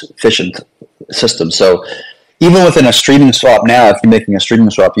most efficient system. So even within a streaming swap now, if you're making a streaming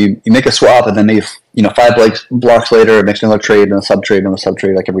swap, you make a swap, and then maybe 5 blocks later, it makes another trade and a sub trade and a sub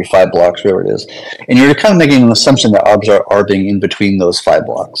trade, like every 5 blocks, whatever it is, and you're kind of making an assumption that ARBs are ARBing in between those 5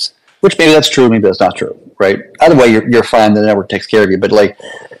 blocks. Which maybe that's true, maybe that's not true, right? Either way, you're fine. The network takes care of you.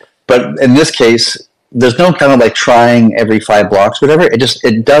 But in this case, there's no kind of like trying every 5 blocks, whatever.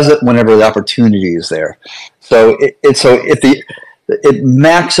 It does it whenever the opportunity is there. So it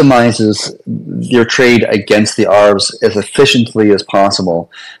maximizes your trade against the ARBs as efficiently as possible,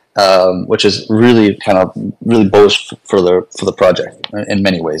 which is really really bullish for the project in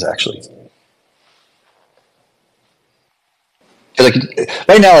many ways, actually. Like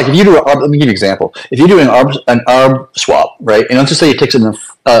right now, like if you do let me give you an example. If you do an ARB swap, right, and let's just say it takes a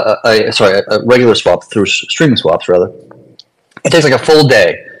regular swap through streaming swaps, rather, it takes like a full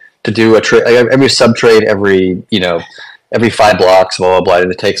day to do a trade, every sub trade, every 5 blocks, blah blah blah,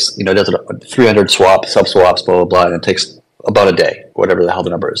 and it takes does 300 sub swaps, blah blah blah, and it takes about a day, whatever the hell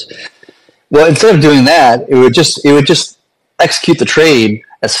the number is. Well, instead of doing that, it would just execute the trade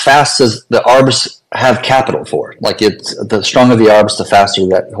as fast as the ARBs have capital for. Like the stronger the ARBs, the faster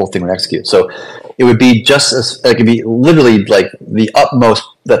that whole thing would execute. So it would be it could be literally like the utmost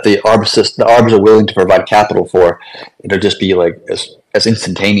that the ARBs are willing to provide capital for. It'll just be like as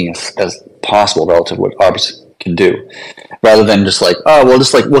instantaneous as possible relative to what ARBs can do, rather than just like,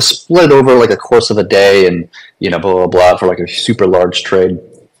 we'll split over like a course of a day and blah blah blah for like a super large trade.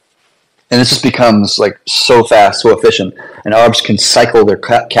 And it just becomes like so fast, so efficient, and ARBs can cycle their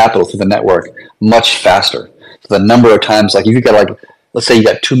capital through the network much faster. So the number of times, like if you got like, let's say you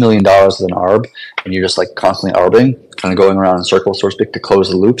got $2 million as an ARB, and you're just like constantly ARBing, kind of going around in circles, so to speak, to close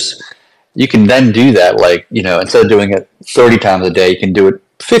the loops, you can then do that like, instead of doing it 30 times a day, you can do it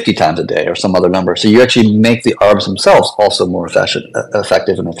 50 times a day or some other number. So you actually make the ARBs themselves also more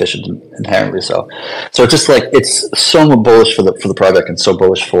effective and efficient inherently. So it's just like it's so bullish for the project and so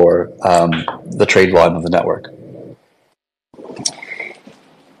bullish for the trade volume of the network.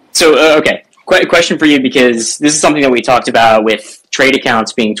 So, okay, question for you, because this is something that we talked about with trade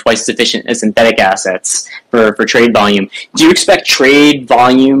accounts being twice as efficient as synthetic assets for trade volume. Do you expect trade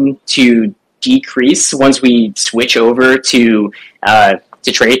volume to decrease once we switch over to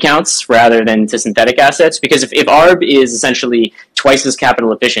trade accounts rather than to synthetic assets? Because if ARB is essentially twice as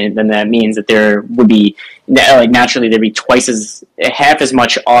capital efficient, then that means that there would be, like, naturally there'd be half as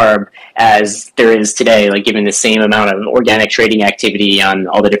much ARB as there is today, like, given the same amount of organic trading activity on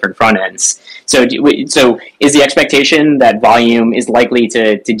all the different front ends. So is the expectation that volume is likely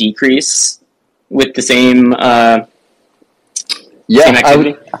to decrease with the same same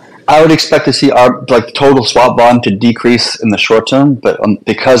activity? I would expect to see our total swap volume to decrease in the short term, but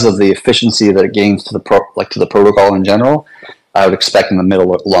because of the efficiency that it gains to the protocol in general, I would expect in the middle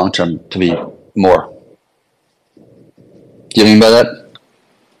or long term to be more. Do you mean by that?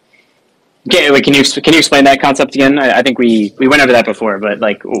 Okay, wait, can you explain that concept again? I think we went over that before, but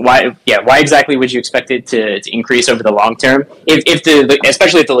like why exactly would you expect it to increase over the long term?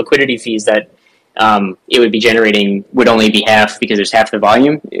 Especially if the liquidity fees that it would be generating would only be half, because there's half the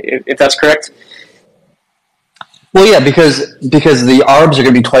volume, if that's correct. Well, yeah, because the ARBs are going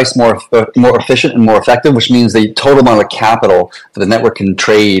to be twice more efficient and more effective, which means the total amount of capital that the network can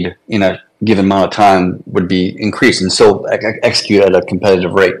trade in a given amount of time would be increased and still execute at a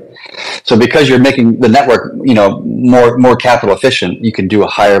competitive rate. So because you're making the network, more capital efficient, you can do a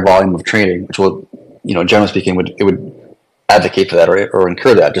higher volume of trading, which will, generally speaking, it would advocate for that or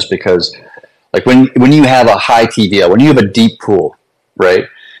incur that, just because, like, when you have a high TVL, when you have a deep pool, right,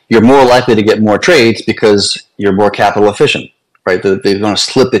 you're more likely to get more trades because you're more capital efficient, right? The amount of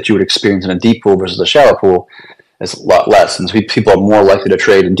slip that you would experience in a deep pool versus a shallow pool is a lot less. And so people are more likely to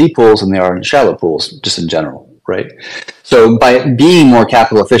trade in deep pools than they are in shallow pools, just in general, right? So by being more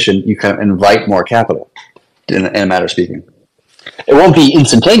capital efficient, you kind of invite more capital, in a matter of speaking. It won't be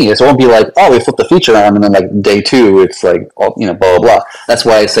instantaneous. It won't be like, oh, we flip the feature on, and then like day two, it's like, blah, blah, blah. That's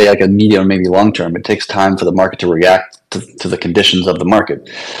why I say like a medium, maybe long term. It takes time for the market to react to the conditions of the market.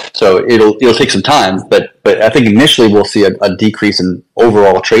 So it'll take some time, but I think initially we'll see a decrease in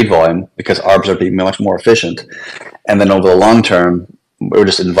overall trade volume because ARBs are being much more efficient. And then over the long term, we'll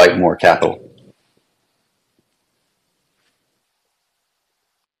just invite more capital.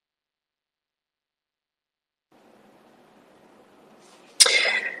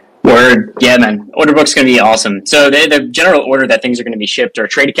 Word. Yeah, man. Order book's going to be awesome. So the general order that things are going to be shipped, or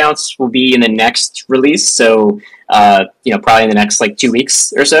trade accounts will be in the next release. So, probably in the next 2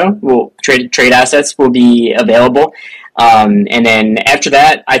 weeks or so, trade assets will be available. And then after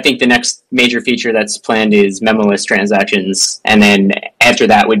that, I think the next major feature that's planned is memoless transactions. And then after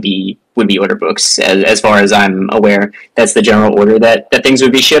that would be order books. As far as I'm aware, that's the general order that things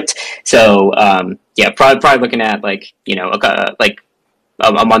would be shipped. So, probably looking at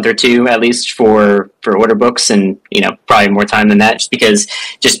a month or two at least for order books, and probably more time than that, just because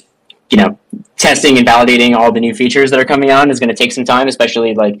testing and validating all the new features that are coming on is going to take some time,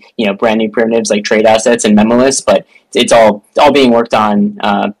 especially brand new primitives like trade assets and memoless. But it's all being worked on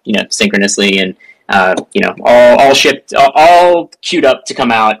synchronously, and all shipped, all queued up to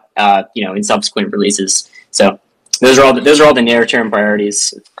come out in subsequent releases. So those are all the near term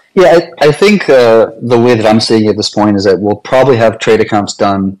priorities. Yeah, I think the way that I'm seeing it at this point is that we'll probably have trade accounts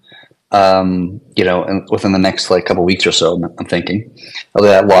done, within the next couple weeks or so. I'm thinking, although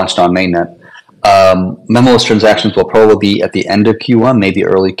that launched on mainnet. Memoless transactions will probably be at the end of Q1, maybe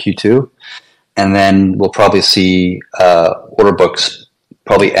early Q2, and then we'll probably see order books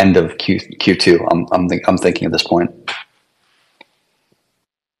probably end of Q2. I'm thinking at this point.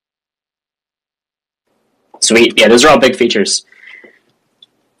 Sweet. Yeah, those are all big features.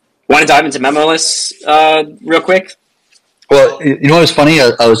 Want to dive into memoless real quick? Well, what was funny?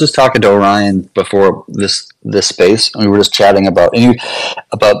 I was just talking to Orion before this space, and we were just chatting about the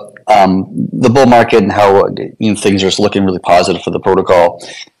bull market and how things are just looking really positive for the protocol.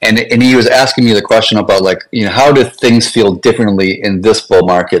 And he was asking me the question about how do things feel differently in this bull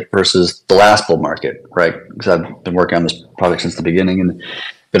market versus the last bull market, right? Because I've been working on this project since the beginning and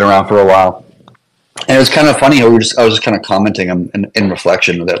been around for a while. And it was kind of funny how I was just kind of commenting in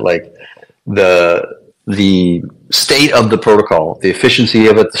reflection that the state of the protocol, the efficiency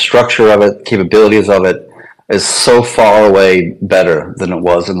of it, the structure of it, capabilities of it is so far away better than it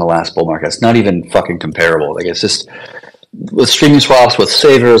was in the last bull market. It's not even fucking comparable. It's just with streaming swaps, with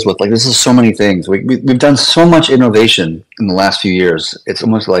savers, with this is so many things. We've done so much innovation in the last few years. It's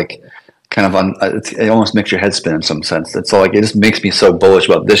almost like kind of it almost makes your head spin in some sense. It's like it just makes me so bullish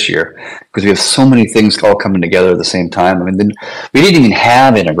about this year because we have so many things all coming together at the same time. I mean, we didn't even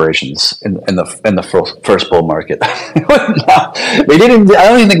have integrations in the first bull market. We didn't. I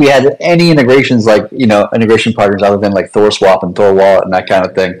don't even think we had any integrations like integration partners other than like THORSwap and THORWallet and that kind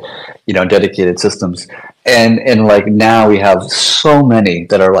of thing. Dedicated systems, and like now we have so many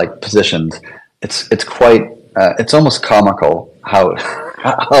that are like positioned. It's quite. It's almost comical how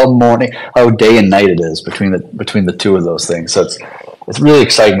day and night it is between the two of those things. So it's really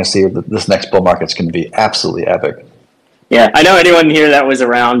exciting to see that this next bull market's going to be absolutely epic. Yeah, I know anyone here that was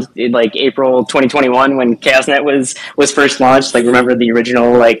around in like April 2021 when ChaosNet was first launched. Like, remember the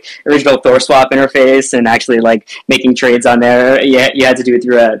original THORSwap interface and actually like making trades on there. Yeah, you had to do it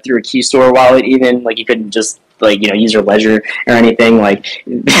through a key store wallet. Even like you couldn't just use your ledger or anything. Like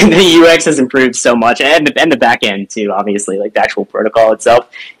the UX has improved so much, and the back end too. Obviously, like the actual protocol itself,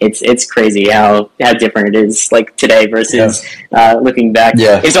 it's crazy how different it is like today versus looking back.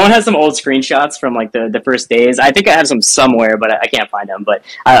 Yeah. If someone has some old screenshots from like the first days, I think I have some somewhere, but I can't find them. But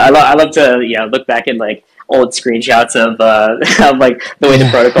I love to look back at like old screenshots of like the way the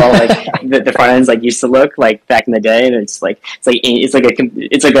protocol like the front ends like used to look like back in the day, and it's like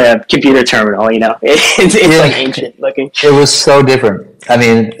a computer terminal, it's like ancient looking. It was so different. I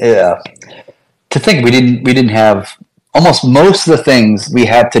mean, to think we didn't have almost most of the things we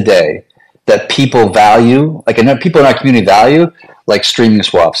have today that people value, like people in our community value, like streaming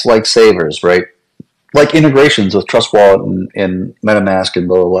swaps, like savers, right? Like integrations with Trust Wallet and MetaMask and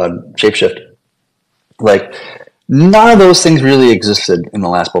blah blah blah, Shapeshift. Like, none of those things really existed in the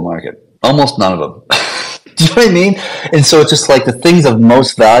last bull market. Almost none of them. Do you know what I mean? And so it's just like the things of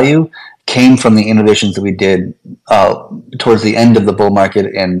most value came from the innovations that we did towards the end of the bull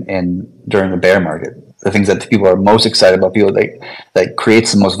market and during the bear market. The things that people are most excited about, people that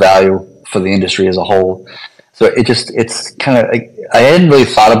creates the most value for the industry as a whole. So it's kind of like, I hadn't really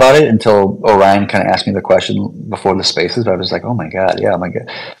thought about it until Orion kind of asked me the question before the spaces. But I was like, oh my god,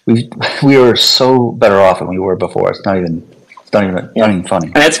 we were so better off than we were before. It's not even funny.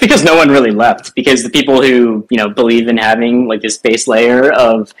 And that's because no one really left. Because the people who believe in having like this base layer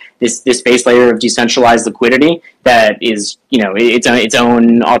of decentralized liquidity that is its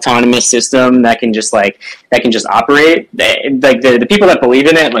own autonomous system that can just operate. The people that believe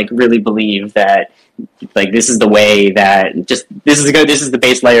in it like really believe that. Like this is the way that this is the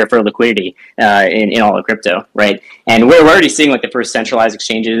base layer for liquidity in all of crypto, right? And we're already seeing like the first centralized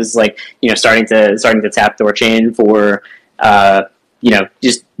exchanges like starting to tap THORChain for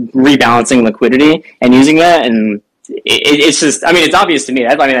just rebalancing liquidity and using that, and it's just it's obvious to me.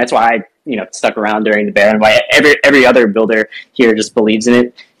 That's why I stuck around during the bear, and why every other builder here just believes in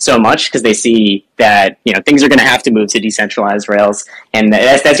it so much, because they see that things are going to have to move to decentralized rails, and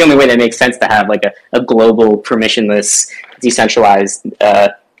that's the only way that makes sense to have like a global permissionless decentralized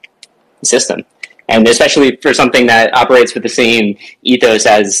system, and especially for something that operates with the same ethos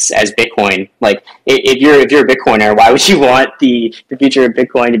as Bitcoin. Like if you're a Bitcoiner, why would you want the future of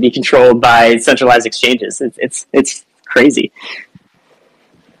Bitcoin to be controlled by centralized exchanges? It's crazy.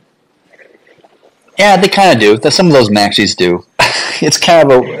 Yeah, they kind of do. Some of those maxis do. It's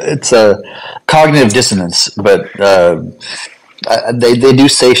kind of a cognitive dissonance, but they do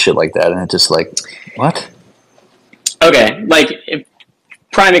say shit like that, and it's just like, what? Okay,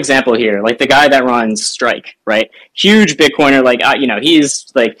 prime example here, like the guy that runs Strike, right? Huge Bitcoiner,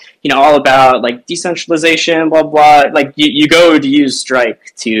 he's all about like decentralization, blah blah. Like you go to use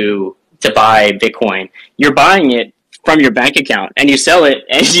Strike to buy Bitcoin, you're buying it from your bank account, and you sell it,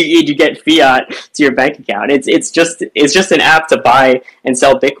 and you get fiat to your bank account. It's just an app to buy and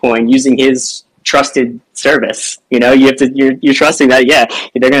sell Bitcoin using his trusted service. You're trusting that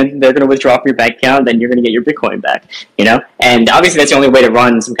they're gonna withdraw from your bank account, then you're gonna get your Bitcoin back. And obviously that's the only way to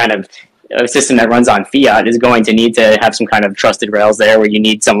run some kind of a system that runs on fiat is going to need to have some kind of trusted rails there, where you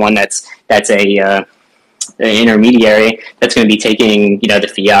need someone that's an intermediary that's going to be taking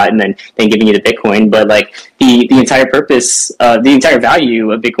the fiat and then giving you the Bitcoin. But like the entire purpose, the entire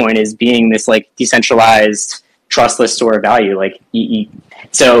value of Bitcoin is being this like decentralized trustless store of value. Like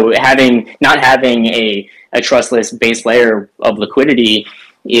so not having a trustless base layer of liquidity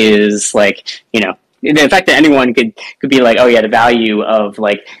is like the fact that anyone could be like, oh yeah, the value of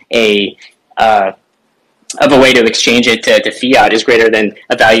like a way to exchange it to fiat is greater than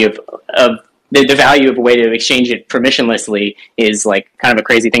a value of the value of a way to exchange it permissionlessly is like kind of a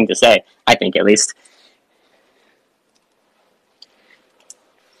crazy thing to say, I think, at least.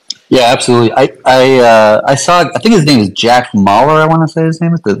 Yeah, absolutely. I saw. I think his name is Jack Mahler. I want to say his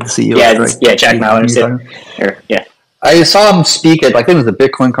name is the CEO. Yeah, Jack Mahler. Yeah. I saw him speak at, I think it was the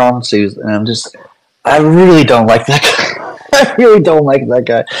Bitcoin conference, and I really don't like that guy. I really don't like that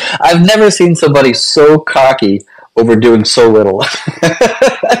guy. I've never seen somebody so cocky over doing so little.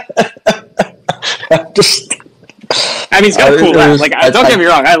 I mean, he's got a cool app. Like, don't get me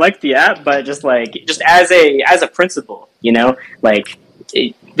wrong, I like the app, but just as a principle, like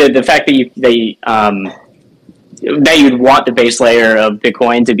the fact that you'd want the base layer of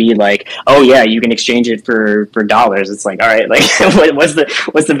Bitcoin to be like, oh yeah, you can exchange it for dollars. It's like, all right, like what's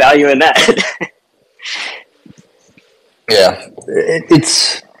the value in that? Yeah,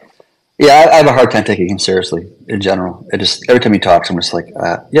 I have a hard time taking him seriously in general. It just, every time he talks, I'm just like,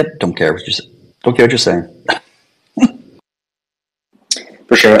 yep, don't care what you're saying.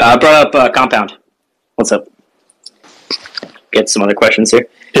 For sure. Brought up Compound. What's up? Get some other questions here.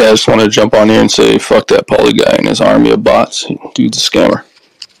 Yeah, I just want to jump on here and say, fuck that Pauly guy and his army of bots. Dude's a scammer.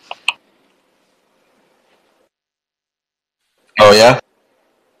 Oh, yeah?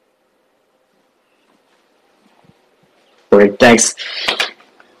 Great, thanks.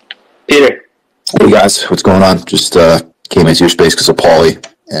 Peter. Hey, guys. What's going on? Just came into your space because of Pauly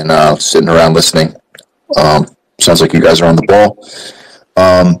and sitting around listening. Sounds like you guys are on the ball.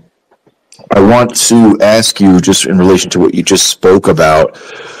 I want to ask you, just in relation to what you just spoke about,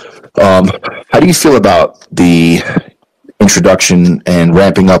 how do you feel about the introduction and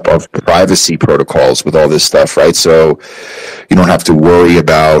ramping up of privacy protocols with all this stuff, right? So you don't have to worry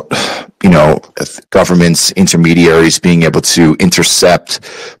about, governments, intermediaries being able to intercept,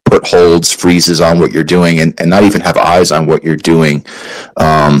 put holds, freezes on what you're doing, and not even have eyes on what you're doing.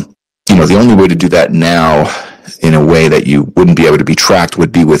 The only way to do that now in a way that you wouldn't be able to be tracked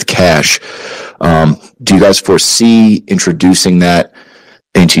would be with cash. Do you guys foresee introducing that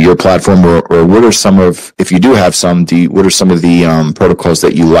into your platform, or what are some of, if you do have some, what are some of the protocols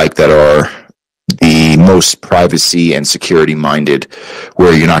that you like that are the most privacy and security minded,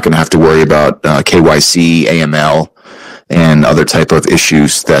 where you're not going to have to worry about KYC, AML, and other type of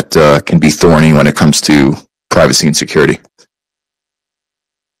issues that can be thorny when it comes to privacy and security?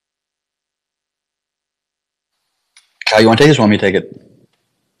 Kyle, you want to take this or want me to take it?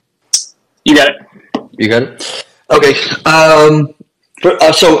 You got it. You got it? Okay.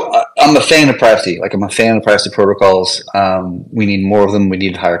 So I'm a fan of privacy. Like, I'm a fan of privacy protocols. We need more of them. We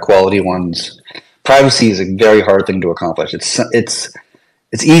need higher quality ones. Privacy is a very hard thing to accomplish. It's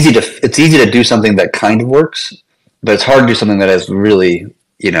easy to do something that kind of works, but it's hard to do something that is really,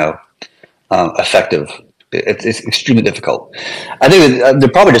 effective. It's extremely difficult. I think there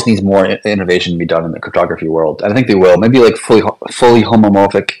probably just needs more innovation to be done in the cryptography world. And I think they will. Maybe like fully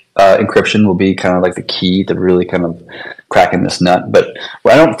homomorphic encryption will be kind of like the key to really kind of cracking this nut. But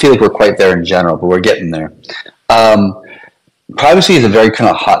I don't feel like we're quite there in general, but we're getting there. Privacy is a very kind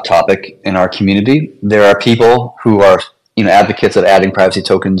of hot topic in our community. There are people who are advocates of adding privacy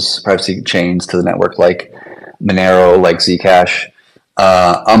tokens, privacy chains to the network, like Monero, like Zcash.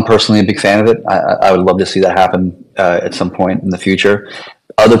 I'm personally a big fan of it. I would love to see that happen at some point in the future.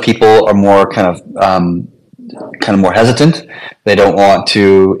 Other people are more kind of more hesitant. They don't want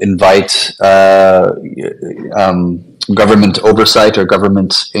to invite government oversight or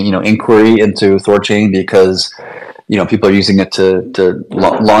government inquiry into THORChain because people are using it to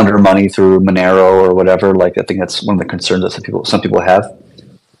launder money through Monero or whatever. Like, I think that's one of the concerns that some people have.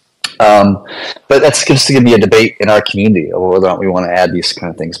 But that's just going to be a debate in our community of whether or not we want to add these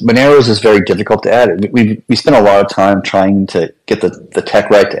kind of things. Moneros is very difficult to add. We spend a lot of time trying to get the tech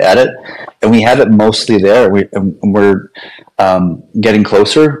right to add it, and we have it mostly there. We're getting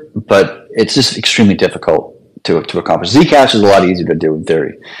closer, but it's just extremely difficult to accomplish. Zcash is a lot easier to do in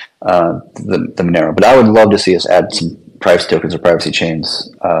theory than Monero, but I would love to see us add some privacy tokens or privacy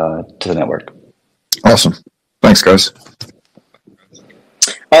chains to the network. Awesome. Thanks, guys.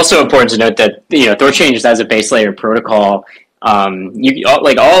 Also important to note that THORChain just as a base layer protocol, all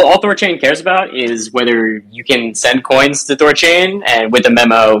THORChain cares about is whether you can send coins to THORChain and with a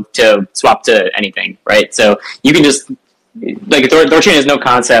memo to swap to anything, right? So you can just THORChain has no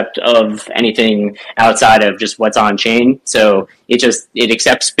concept of anything outside of just what's on chain. So it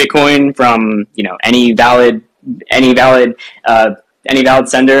accepts Bitcoin from any valid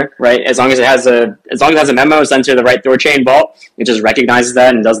sender, right? As long as it has a memo sent to the right THORChain vault, it just recognizes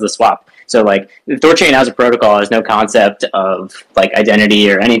that and does the swap. So the THORChain as a protocol has no concept of identity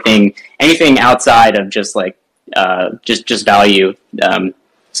or anything outside of just value.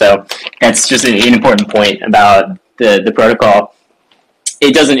 So that's just an important point about the protocol.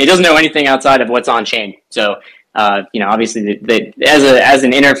 It doesn't know anything outside of what's on chain. So obviously as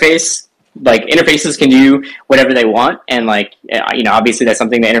an interface, like interfaces can do whatever they want, and like obviously that's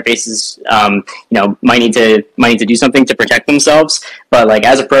something that interfaces might need to do something to protect themselves. But like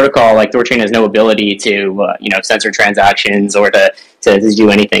as a protocol, like THORChain has no ability to censor transactions or to do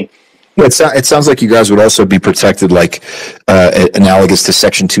anything. Yeah, it sounds like you guys would also be protected, like analogous to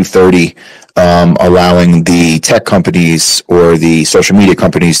Section 230, allowing the tech companies or the social media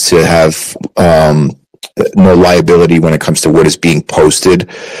companies to have no liability when it comes to what is being posted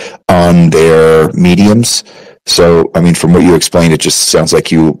on their mediums. So, I mean, from what you explained, it just sounds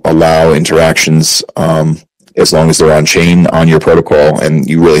like you allow interactions as long as they're on chain on your protocol, and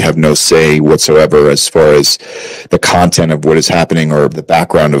you really have no say whatsoever as far as the content of what is happening or the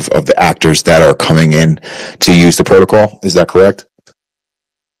background of the actors that are coming in to use the protocol. Is that correct?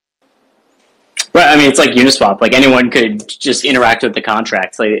 Right. I mean, it's like Uniswap. Like anyone could just interact with the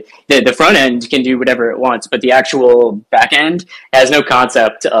contracts. Like the front end can do whatever it wants, but the actual back end has no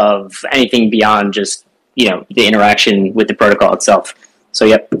concept of anything beyond just the interaction with the protocol itself. So,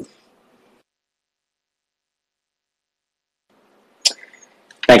 yep.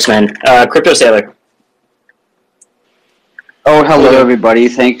 Thanks, man. Crypto Sailor. Oh, hello, everybody.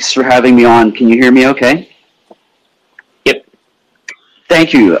 Thanks for having me on. Can you hear me okay? Yep.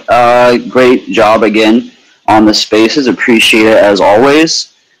 Thank you. Great job again on the spaces. Appreciate it as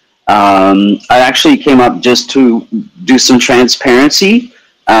always. I actually came up just to do some transparency.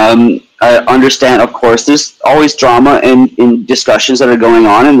 I understand, of course, there's always drama in discussions that are going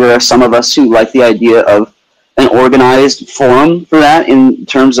on, and there are some of us who like the idea of an organized forum for that in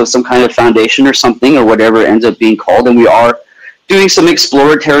terms of some kind of foundation or something or whatever it ends up being called. And we are doing some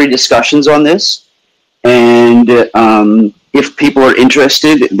exploratory discussions on this. And if people are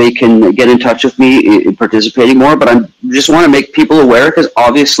interested, they can get in touch with me in participating more. But I just want to make people aware, because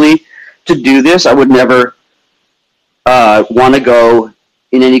obviously to do this, I would never want to go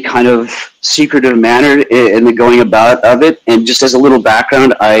in any kind of secretive manner in the going about of it. And just as a little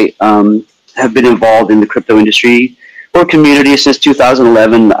background, I have been involved in the crypto industry or community since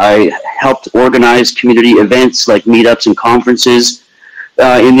 2011. I helped organize community events like meetups and conferences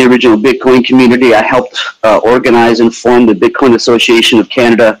in the original Bitcoin community. I helped organize and form the Bitcoin Association of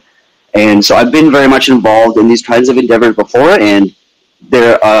Canada. And so I've been very much involved in these kinds of endeavors before, and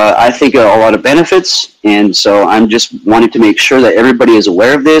there I think are a lot of benefits. And so I'm just wanting to make sure that everybody is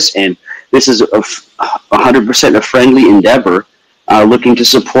aware of this, and this is 100% a friendly endeavor. Looking to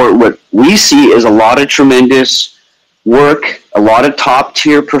support what we see as a lot of tremendous work, a lot of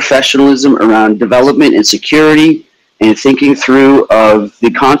top-tier professionalism around development and security, and thinking through of the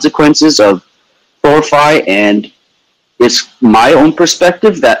consequences of THORFi. And it's my own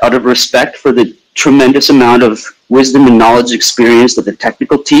perspective that, out of respect for the tremendous amount of wisdom and knowledge experience that the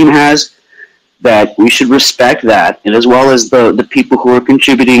technical team has, that we should respect that, and as well as the people who are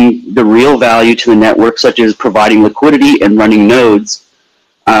contributing the real value to the network, such as providing liquidity and running nodes,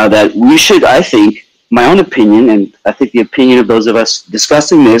 that we should, I think, my own opinion, and I think the opinion of those of us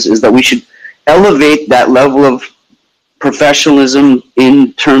discussing this, is that we should elevate that level of professionalism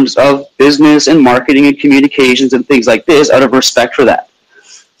in terms of business and marketing and communications and things like this, out of respect for that.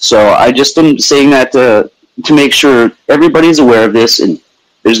 So I just am saying that to make sure everybody's aware of this, and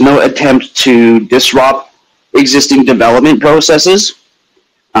there's no attempt to disrupt existing development processes.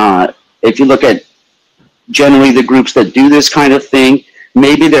 If you look at generally the groups that do this kind of thing,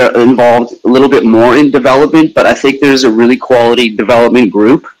 maybe they're involved a little bit more in development, but I think there's a really quality development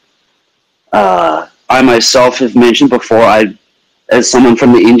group. I myself have mentioned before, as someone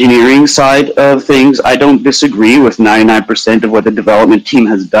from the engineering side of things, I don't disagree with 99% of what the development team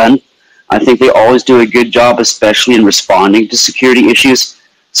has done. I think they always do a good job, especially in responding to security issues.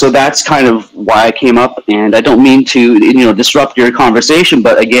 So that's kind of why I came up, and I don't mean to, disrupt your conversation,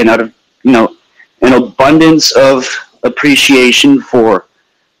 but again, out of, an abundance of appreciation for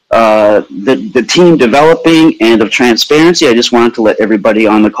the team developing and of transparency, I just wanted to let everybody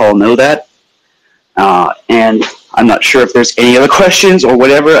on the call know that. And I'm not sure if there's any other questions or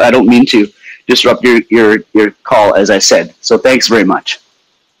whatever. I don't mean to disrupt your call, as I said. So thanks very much.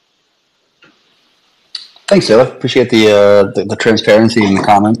 Thanks, Taylor. Appreciate the transparency in the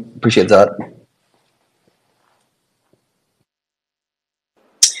comment. Appreciate that.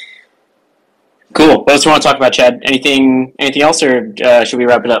 Cool. What else do you want to talk about, Chad? Anything else, or should we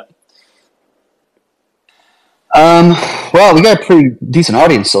wrap it up? Well, we got a pretty decent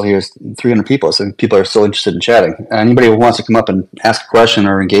audience still here, 300 people, so people are still interested in chatting. Anybody who wants to come up and ask a question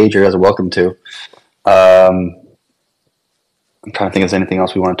or engage, you guys are welcome to. I'm trying to think if there's anything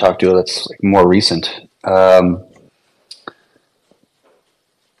else we want to talk to that's more recent.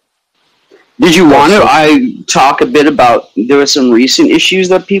 Did you want to? I talk a bit about, there were some recent issues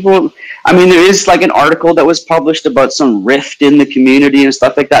that people, I mean, there is like an article that was published about some rift in the community and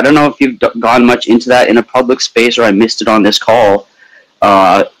stuff like that. I don't know if you've gone much into that in a public space or I missed it on this call.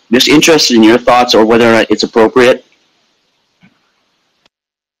 Just interested in your thoughts or whether it's appropriate.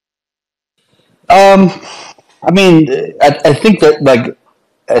 I mean, I think that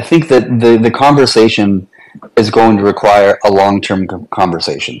the conversation is going to require a long-term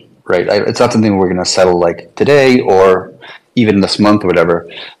conversation, right? It's not something we're going to settle like today or even this month or whatever.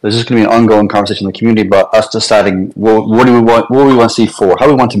 There's just going to be an ongoing conversation in the community about us deciding what do we want to see forward, how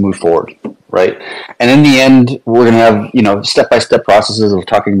do we want to move forward, right? And in the end, we're going to have step-by-step processes of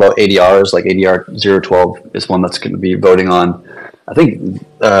talking about ADRs. Like ADR 012 is one that's going to be voting on. I think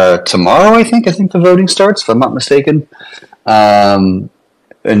tomorrow. I think the voting starts, if I'm not mistaken, and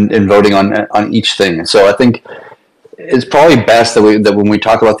voting on each thing. And so I think it's probably best that when we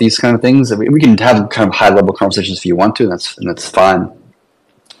talk about these kind of things, that we can have kind of high level conversations if you want to, and that's fine.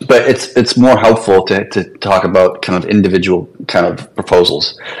 But it's more helpful to talk about kind of individual kind of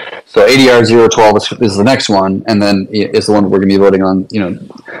proposals. So ADR 012 is the next one, and then is the one we're going to be voting on.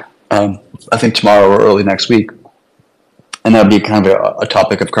 I think tomorrow or early next week. And that would be kind of a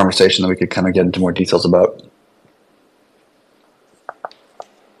topic of conversation that we could kind of get into more details about.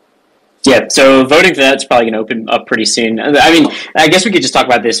 Yeah, so voting for that's probably going to open up pretty soon. I mean, I guess we could just talk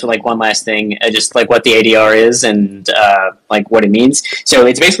about this for like one last thing, just like what the ADR is and like what it means. So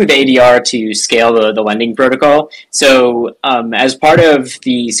it's basically the ADR to scale the lending protocol. So as part of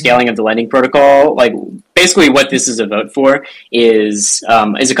the scaling of the lending protocol, like basically what this is a vote for is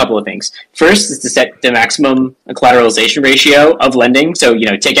a couple of things. First is to set the maximum collateralization ratio of lending. So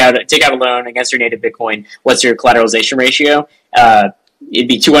take out a loan against your native Bitcoin. What's your collateralization ratio? It'd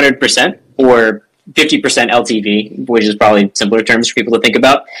be 200% or 50% LTV, which is probably simpler terms for people to think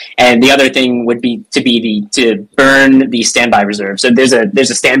about. And the other thing would be to burn the standby reserve. So there's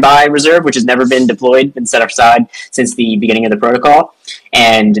a standby reserve which has never been deployed, been set aside since the beginning of the protocol.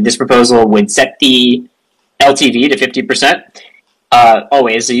 And this proposal would set the LTV to 50%.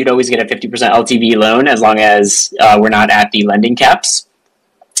 Always, so you'd always get a 50% LTV loan as long as we're not at the lending caps.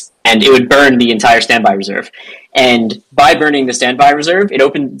 And it would burn the entire standby reserve. And by burning the standby reserve, it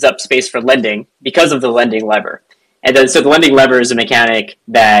opens up space for lending because of the lending lever. And so the lending lever is a mechanic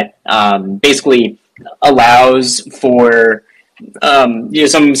that basically allows for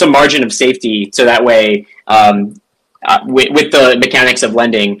some margin of safety. So that way, with the mechanics of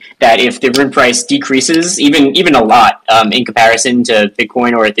lending, that if the rune price decreases even a lot in comparison to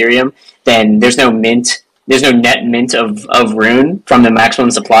Bitcoin or Ethereum, then there's no net mint of rune from the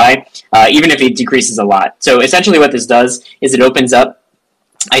maximum supply, even if it decreases a lot. So essentially what this does is it opens up,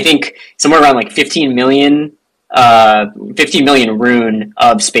 I think, somewhere around like 15 million rune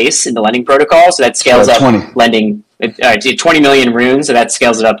of space in the lending protocol. So that scales up 20. Lending to 20 million rune. So that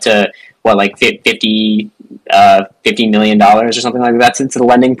scales it up to what, like $50 million or something like that into the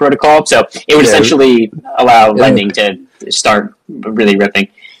lending protocol. So it would essentially allow lending to start really ripping.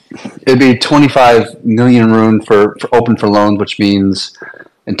 It'd be 25 million rune for open for loans, which means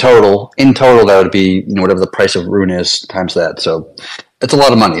in total that would be whatever the price of rune is times that. So it's a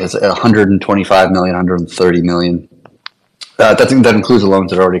lot of money. It's 125 million, 130 million. That includes the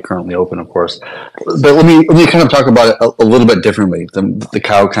loans that are already currently open, of course. But let me kind of talk about it a little bit differently. The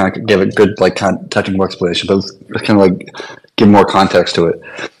cow kind of gave a good technical explanation, but let's kind of give more context to it.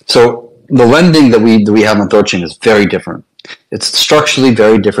 So the lending that we have on THORChain is very different. It's structurally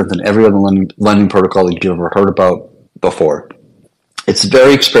very different than every other lending protocol that you've ever heard about before. It's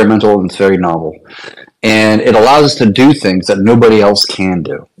very experimental and it's very novel. And it allows us to do things that nobody else can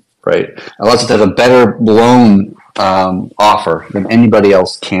do, right? It allows us to have a better loan offer than anybody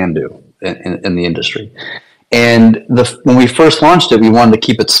else can do in the industry. And when we first launched it, we wanted to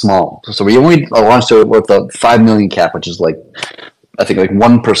keep it small. So we only launched it with a 5 million cap, which is I think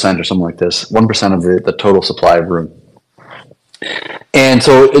 1% or something like this, 1% of the total supply of rune. And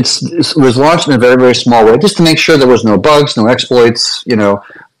so it was launched in a very, very small way, just to make sure there was no bugs, no exploits,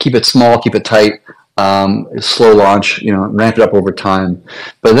 keep it small, keep it tight, slow launch, ramp it up over time.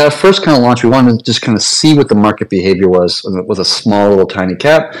 But that first kind of launch, we wanted to just kind of see what the market behavior was with a small little tiny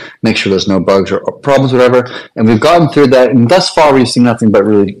cap, make sure there's no bugs or problems, whatever. And we've gotten through that, and thus far we've seen nothing but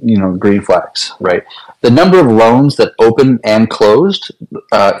really, green flags, right? The number of loans that opened and closed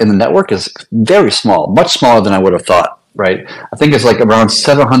in the network is very small, much smaller than I would have thought. Right, I think it's around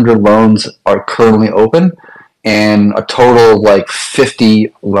 700 loans are currently open, and a total of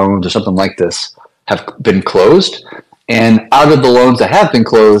 50 loans or something like this have been closed. And out of the loans that have been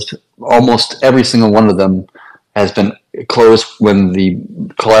closed, almost every single one of them has been close when the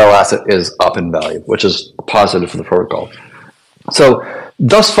collateral asset is up in value, which is positive for the protocol. So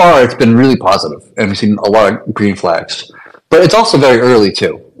thus far, it's been really positive, and we've seen a lot of green flags. But it's also very early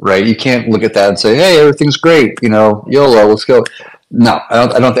too, right? You can't look at that and say, "Hey, everything's great," YOLO, let's go. No,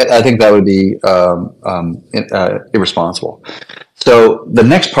 I don't. I think that would be irresponsible. So the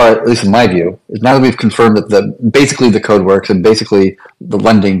next part, at least in my view, is now that we've confirmed that basically the code works and basically the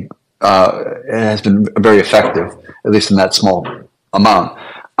lending has been very effective, at least in that small amount.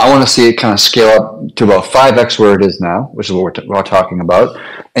 I want to see it kind of scale up to about 5x where it is now, which is what we're talking about,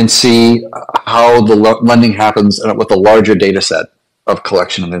 and see how the lending happens with a larger data set of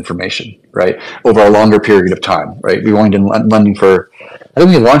collection of information, right, over a longer period of time, right? We've only been lending for, I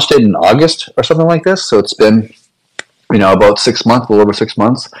think we launched it in August or something like this, so it's been, about 6 months, a little over 6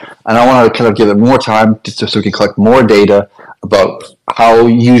 months, and I want to kind of give it more time so we can collect more data about how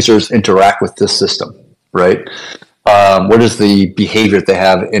users interact with this system, right? What is the behavior that they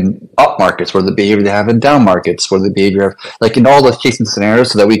have in up markets? What are the behavior they have in down markets? What are the behavior, like in all those cases and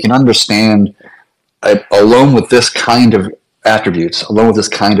scenarios, so that we can understand, along with this kind of attributes, along with this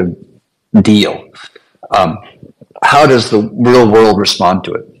kind of deal, how does the real world respond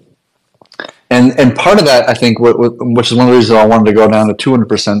to it? And part of that, I think, which is one of the reasons I wanted to go down to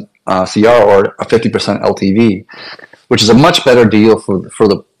 200% CR or a 50% LTV, which is a much better deal for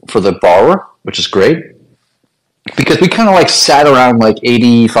the borrower, which is great. Because we kind of sat around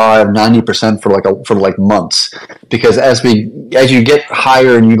 85, 90% for months. Because as you get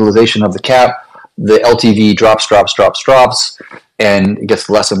higher in utilization of the cap, the LTV drops, and it gets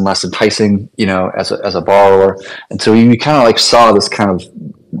less and less enticing, as a borrower. And so we kind of saw this kind of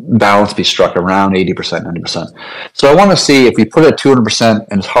balance be struck around 80%, 90%. So I want to see if we put it at 200%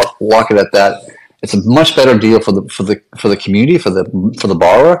 and lock it at that. It's a much better deal for the community, for the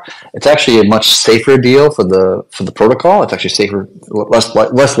borrower. It's actually a much safer deal for the protocol. It's actually safer,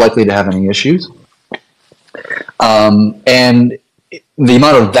 less likely to have any issues. And the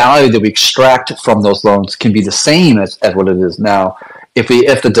amount of value that we extract from those loans can be the same as what it is now if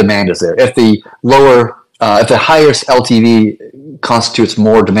the demand is there. If the highest LTV constitutes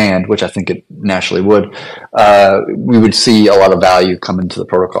more demand, which I think it naturally would, we would see a lot of value come into the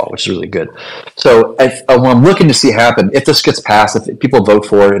protocol, which is really good. So what I'm looking to see happen, if this gets passed, if people vote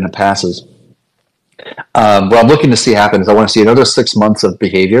for it and it passes, what I'm looking to see happen is I want to see another 6 months of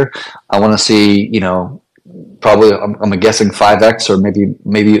behavior. I want to see, probably I'm guessing 5x or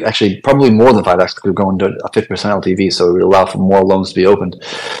maybe actually probably more than 5x because we're going to a 50% LTV, so we allow for more loans to be opened.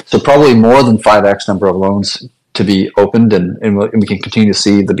 So probably more than 5x number of loans to be opened, and we can continue to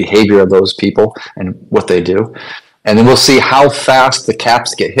see the behavior of those people and what they do. And then we'll see how fast the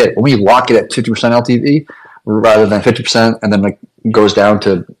caps get hit. When we lock it at 50% LTV rather than 50% and then it goes down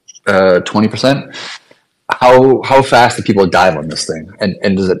to 20%, how fast do people dive on this thing?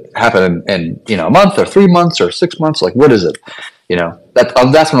 And does it happen in a month or 3 months or 6 months? What is it?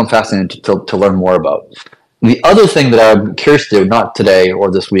 That's what I'm fascinated to learn more about. The other thing that I'm curious to do, not today or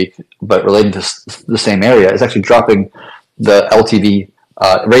this week, but related to the same area, is actually dropping the LTV,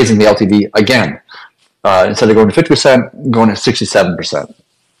 raising the LTV again. Instead of going to 50%, going to 67%.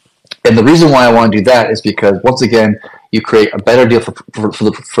 And the reason why I want to do that is because, once again, you create a better deal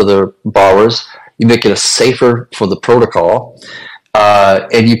for the borrowers, you make it safer for the protocol,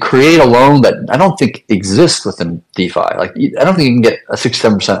 and you create a loan that I don't think exists within DeFi. I don't think you can get a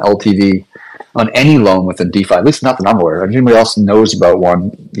 67% LTV on any loan within DeFi, at least not that I'm aware of. If anybody else knows about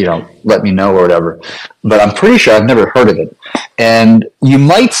one, let me know or whatever. But I'm pretty sure I've never heard of it. And you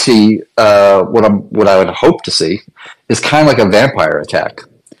might see what I would hope to see is kind of like a vampire attack,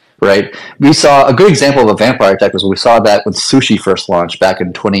 right? We saw a good example of a vampire attack was we saw that when Sushi first launched back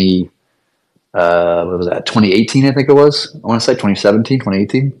in 2018, I think it was. I want to say 2017,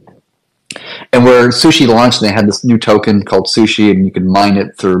 2018. And where Sushi launched, they had this new token called Sushi, and you could mine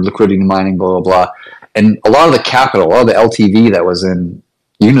it through liquidity mining, blah, blah, blah. And a lot of the capital, a lot of the LTV that was in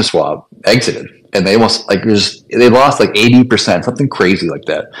Uniswap exited. And they almost, they lost 80%, something crazy like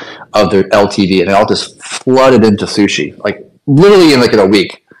that, of their LTV. And it all just flooded into Sushi, literally in a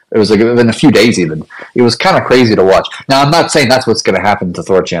week. It was in a few days even. It was kind of crazy to watch. Now, I'm not saying that's what's going to happen to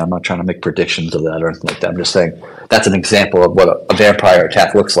THORChain. I'm not trying to make predictions of that or anything like that. I'm just saying that's an example of what a vampire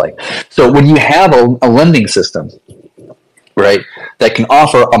attack looks like. So when you have a lending system, right, that can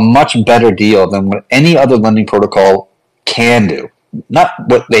offer a much better deal than what any other lending protocol can do, not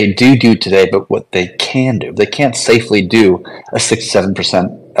what they do today, but what they can do. They can't safely do a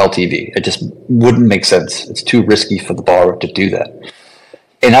 6-7% LTV. It just wouldn't make sense. It's too risky for the borrower to do that.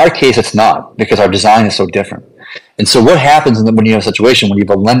 In our case, it's not, because our design is so different. And so what happens when you have a situation when you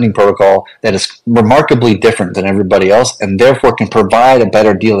have a lending protocol that is remarkably different than everybody else and therefore can provide a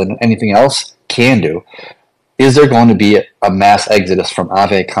better deal than anything else can do? Is there going to be a mass exodus from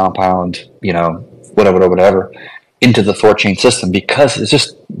Aave, Compound, whatever, into the THORChain system because it's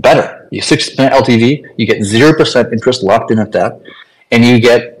just better? You 6% LTV, you get 0% interest locked in at that, and you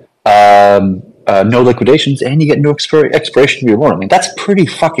get no liquidations, and you get no expiration of your loan. I mean, that's pretty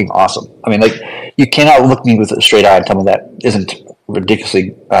fucking awesome. I mean, like, you cannot look me with a straight eye and tell me that isn't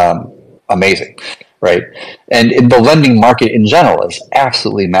ridiculously amazing, right? And in the lending market in general is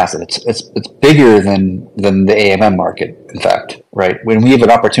absolutely massive. It's bigger than the AMM market, in fact, right? When we have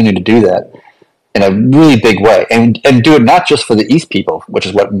an opportunity to do that in a really big way, and do it not just for the ETH people, which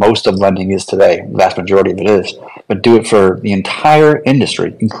is what most of lending is today, the vast majority of it is, but do it for the entire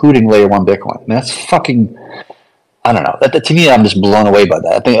industry, including Layer 1 Bitcoin. I mean, that's fucking, I don't know. To me, I'm just blown away by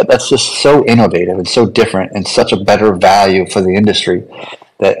that. I think that's just so innovative and so different and such a better value for the industry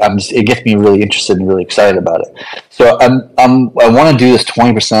that it gets me really interested and really excited about it. So I want to do this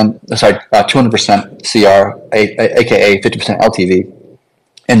 200% CR, aka 50% LTV.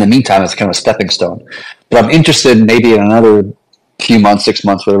 In the meantime, it's kind of a stepping stone. But I'm interested maybe in another few months, 6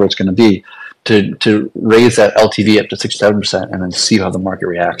 months, whatever it's going to be, to raise that LTV up to 6-7% and then see how the market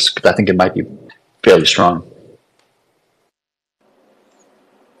reacts, because I think it might be fairly strong.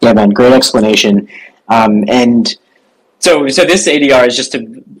 Yeah, man, great explanation. And so this ADR is just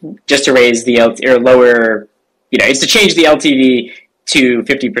to raise the or lower, it's to change the LTV to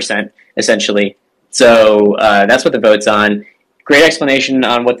 50% essentially. So that's what the vote's on. Great explanation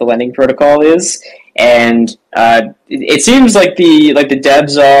on what the lending protocol is, and it seems like the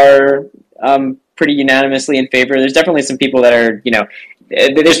devs are pretty unanimously in favor. There's definitely some people that are,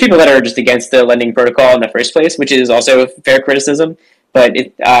 there's people that are just against the lending protocol in the first place, which is also fair criticism. But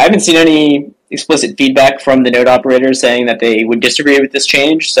I haven't seen any explicit feedback from the node operators saying that they would disagree with this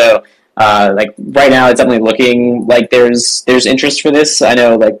change. So, right now, it's definitely looking like there's interest for this. I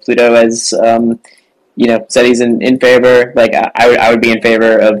know, Pluto has, said he's in favor. I would be in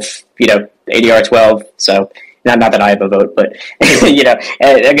favor of, ADR 12. So, not that I have a vote, but,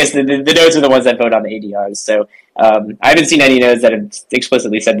 I guess the nodes are the ones that vote on the ADRs. So, I haven't seen any nodes that have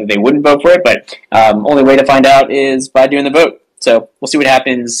explicitly said that they wouldn't vote for it, but only way to find out is by doing the vote. So we'll see what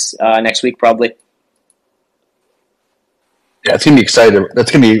happens next week, probably. Yeah, it's gonna be exciting.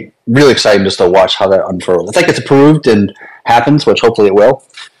 That's gonna be really exciting just to watch how that unfurls. If that gets approved and happens, which hopefully it will,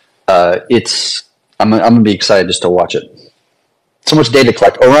 I'm gonna be excited just to watch it. So much data to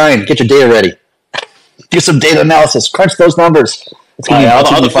collect. Orion, get your data ready. Do some data analysis. Crunch those numbers. It's gonna be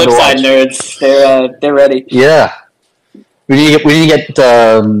all the flip side nerds. They're ready. Yeah, we need to get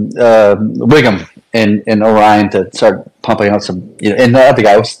Wiggum and Orion to start pumping out some, and the other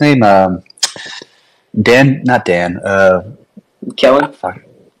guy, what's his name? Not Dan. Kellen?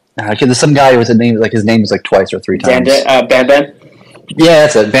 There's some guy with a name, his name is twice or three times. Ban? Yeah,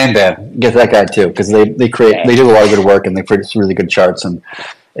 that's it. Ban. Get that guy too, because they do a lot of good work and they produce really good charts, and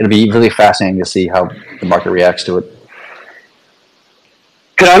it'll be really fascinating to see how the market reacts to it.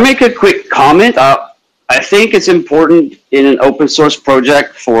 Could I make a quick comment? I think it's important in an open source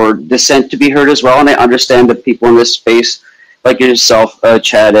project for dissent to be heard as well, and I understand that people in this space, like yourself,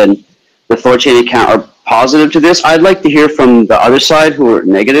 Chad, and the THORChain account are positive to this. I'd like to hear from the other side who are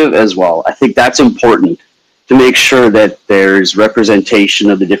negative as well. I think that's important to make sure that there's representation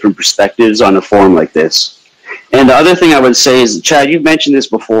of the different perspectives on a forum like this. And the other thing I would say is, Chad, you've mentioned this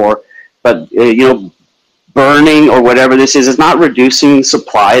before, but burning or whatever this is not reducing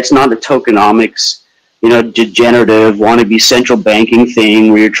supply. It's not a tokenomics, degenerative, wannabe central banking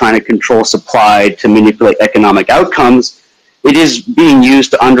thing where you're trying to control supply to manipulate economic outcomes. It is being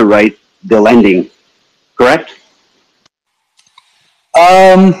used to underwrite the lending, correct?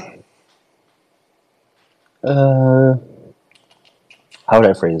 How would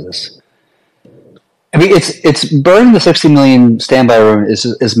I phrase this? I mean, it's burning the 60 million standby room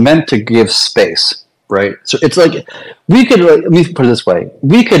is meant to give space, right? So it's like let me put it this way: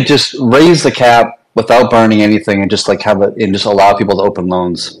 we could just raise the cap without burning anything and just have it and just allow people to open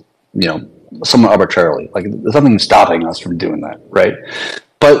loans, somewhat arbitrarily. There's nothing stopping us from doing that, right?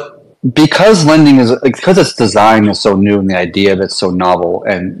 But because lending because its design is so new and the idea of it's so novel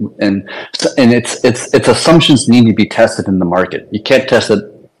and its assumptions need to be tested in the market. You can't test it,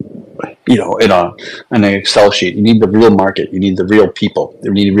 in an Excel sheet. You need the real market. You need the real people.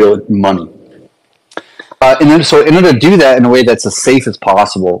 You need real money. So in order to do that in a way that's as safe as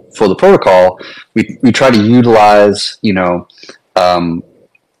possible for the protocol, we try to utilize,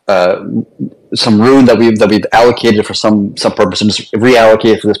 some room that we've allocated for some purpose and just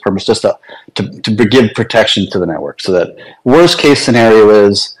reallocate it for this purpose, just to to give protection to the network, so that worst case scenario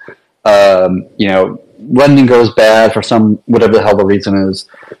is, lending goes bad for some whatever the hell the reason is,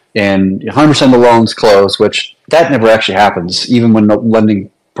 and 100% of the loans close, which that never actually happens, even when the lending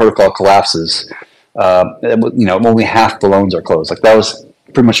protocol collapses. Only half the loans are closed. Like that was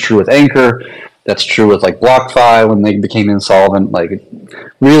pretty much true with Anchor. That's true with like BlockFi when they became insolvent. Like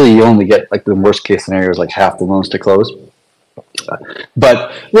really, you only get like the worst case scenario is like half the loans to close.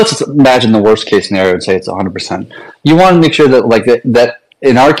 But let's imagine the worst case scenario and say it's 100%. You want to make sure that that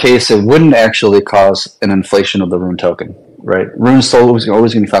in our case, it wouldn't actually cause an inflation of the Rune token, right? Rune's sold is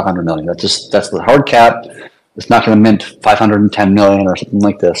always going to be 500 million. That's the hard cap. It's not going to mint 510 million or something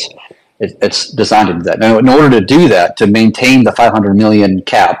like this. It's designed to do that. Now, in order to do that, to maintain the 500 million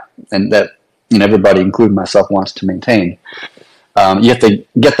cap, and that everybody, including myself, wants to maintain, you have to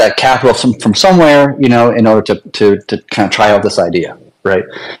get that capital from somewhere, in order to kind of try out this idea, right?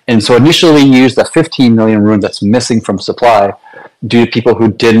 And so initially you used the 15 million Rune that's missing from supply due to people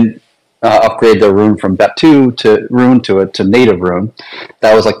who didn't upgrade their Rune from Bet2 to Rune to native Rune.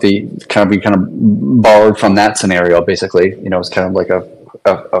 That was like we kind of borrowed from that scenario, basically. It's kind of like a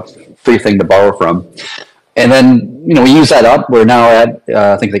free thing to borrow from. And then, we use that up. We're now at,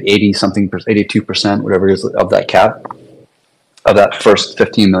 I think like 82%, whatever it is, of that cap, of that first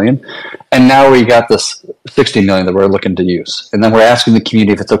 15 million. And now we got this 60 million that we're looking to use. And then we're asking the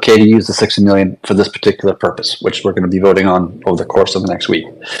community if it's okay to use the 60 million for this particular purpose, which we're going to be voting on over the course of the next week,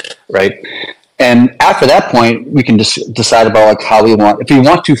 right? And after that point, we can just decide about like how we want, if we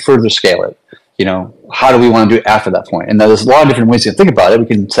want to further scale it, how do we want to do it after that point? And there's a lot of different ways to think about it. We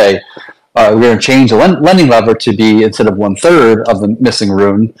can say, we're going to change the lending lever to be, instead of 1/3 of the missing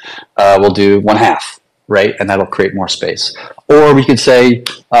Rune, we'll do 1/2, right? And that'll create more space. Or we could say,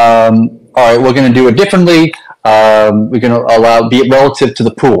 all right, we're going to do it differently. We're going to be relative to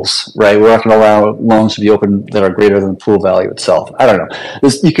the pools, right? We're not going to allow loans to be open that are greater than the pool value itself. I don't know.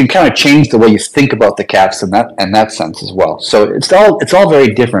 You can kind of change the way you think about the caps in that sense as well. So it's all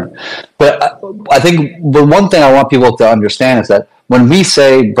very different. But I think the one thing I want people to understand is that when we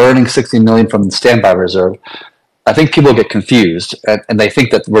say burning 60 million from the standby reserve, I think people get confused and they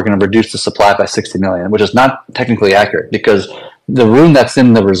think that we're going to reduce the supply by 60 million, which is not technically accurate, because the Rune that's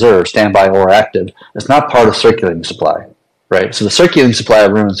in the reserve, standby or active, is not part of circulating supply, right? So the circulating supply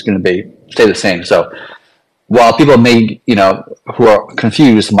of Rune is going to stay the same. So while people may, who are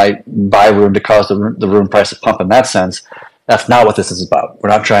confused, might buy Rune to cause the Rune price to pump in that sense, that's not what this is about. We're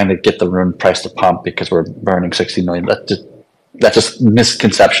not trying to get the Rune price to pump because we're burning 60 million. That's just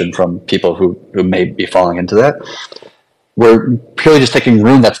misconception from people who may be falling into that. We're purely just taking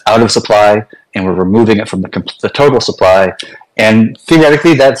Rune that's out of supply and we're removing it from the total supply. And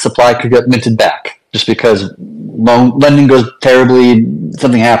theoretically, that supply could get minted back just because lending goes terribly,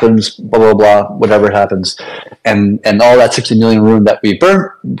 something happens, blah, blah, blah, whatever happens. And all that 60 million Rune that we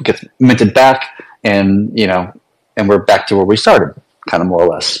burnt gets minted back, and we're back to where we started, kind of more or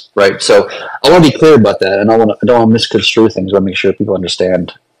less, right? So I want to be clear about that, and I don't want to misconstrue things. I want to make sure people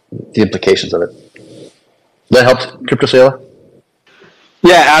understand the implications of it. Does that help, Crypto Sailor?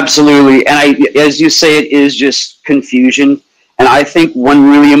 Yeah, absolutely. And as you say, it is just confusion. And I think one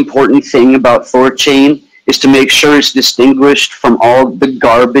really important thing about THORChain is to make sure it's distinguished from all the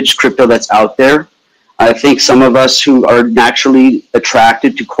garbage crypto that's out there. I think some of us who are naturally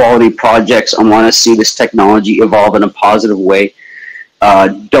attracted to quality projects and want to see this technology evolve in a positive way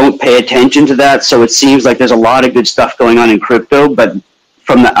don't pay attention to that. So it seems like there's a lot of good stuff going on in crypto, but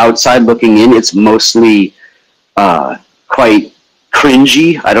from the outside looking in, it's mostly quite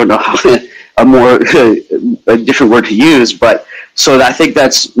cringy. I don't know how a different word to use, but so I think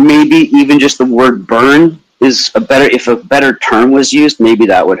that's maybe even just the word burn is if a better term was used, maybe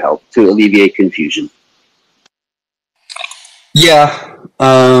that would help to alleviate confusion. Yeah,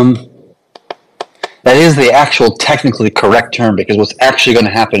 that is the actual technically correct term, because what's actually going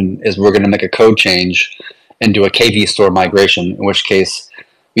to happen is we're going to make a code change and do a KV store migration, in which case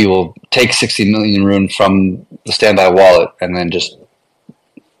we will take 60 million Rune from the standby wallet and then just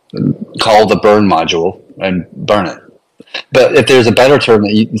call the burn module and burn it. But if there's a better term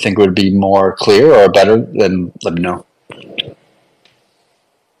that you think would be more clear or better, then let me know.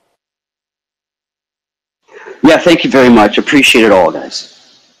 Yeah, thank you very much. Appreciate it all, guys.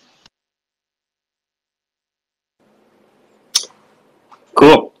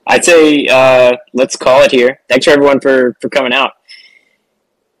 Cool. I'd say let's call it here. Thanks for everyone for coming out.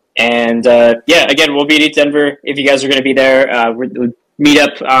 And again, we'll be at Denver if you guys are going to be there. We'll meet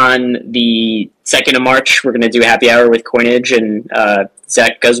up on the 2nd of March. We're going to do a happy hour with Coinage and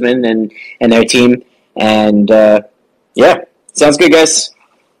Zach Guzman and their team. And sounds good, guys.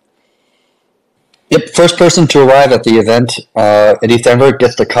 Yep, first person to arrive at the event in East Denver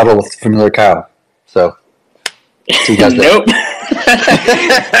gets to cuddle with familiar Kyle. So, see you guys there. Nope.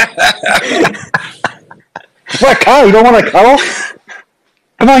 What, Kyle? You don't want to cuddle?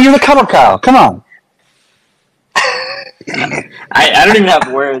 Come on, you're the cuddle Kyle. Come on. I don't even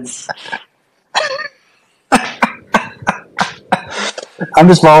have words. I'm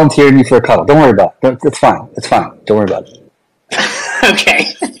just volunteering you for a cuddle. Don't worry about it. It's fine. It's fine. Don't worry about it.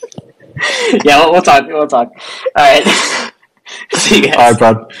 Okay. Yeah, we'll talk. All right. See you guys. All right,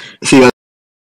 bud. See you guys.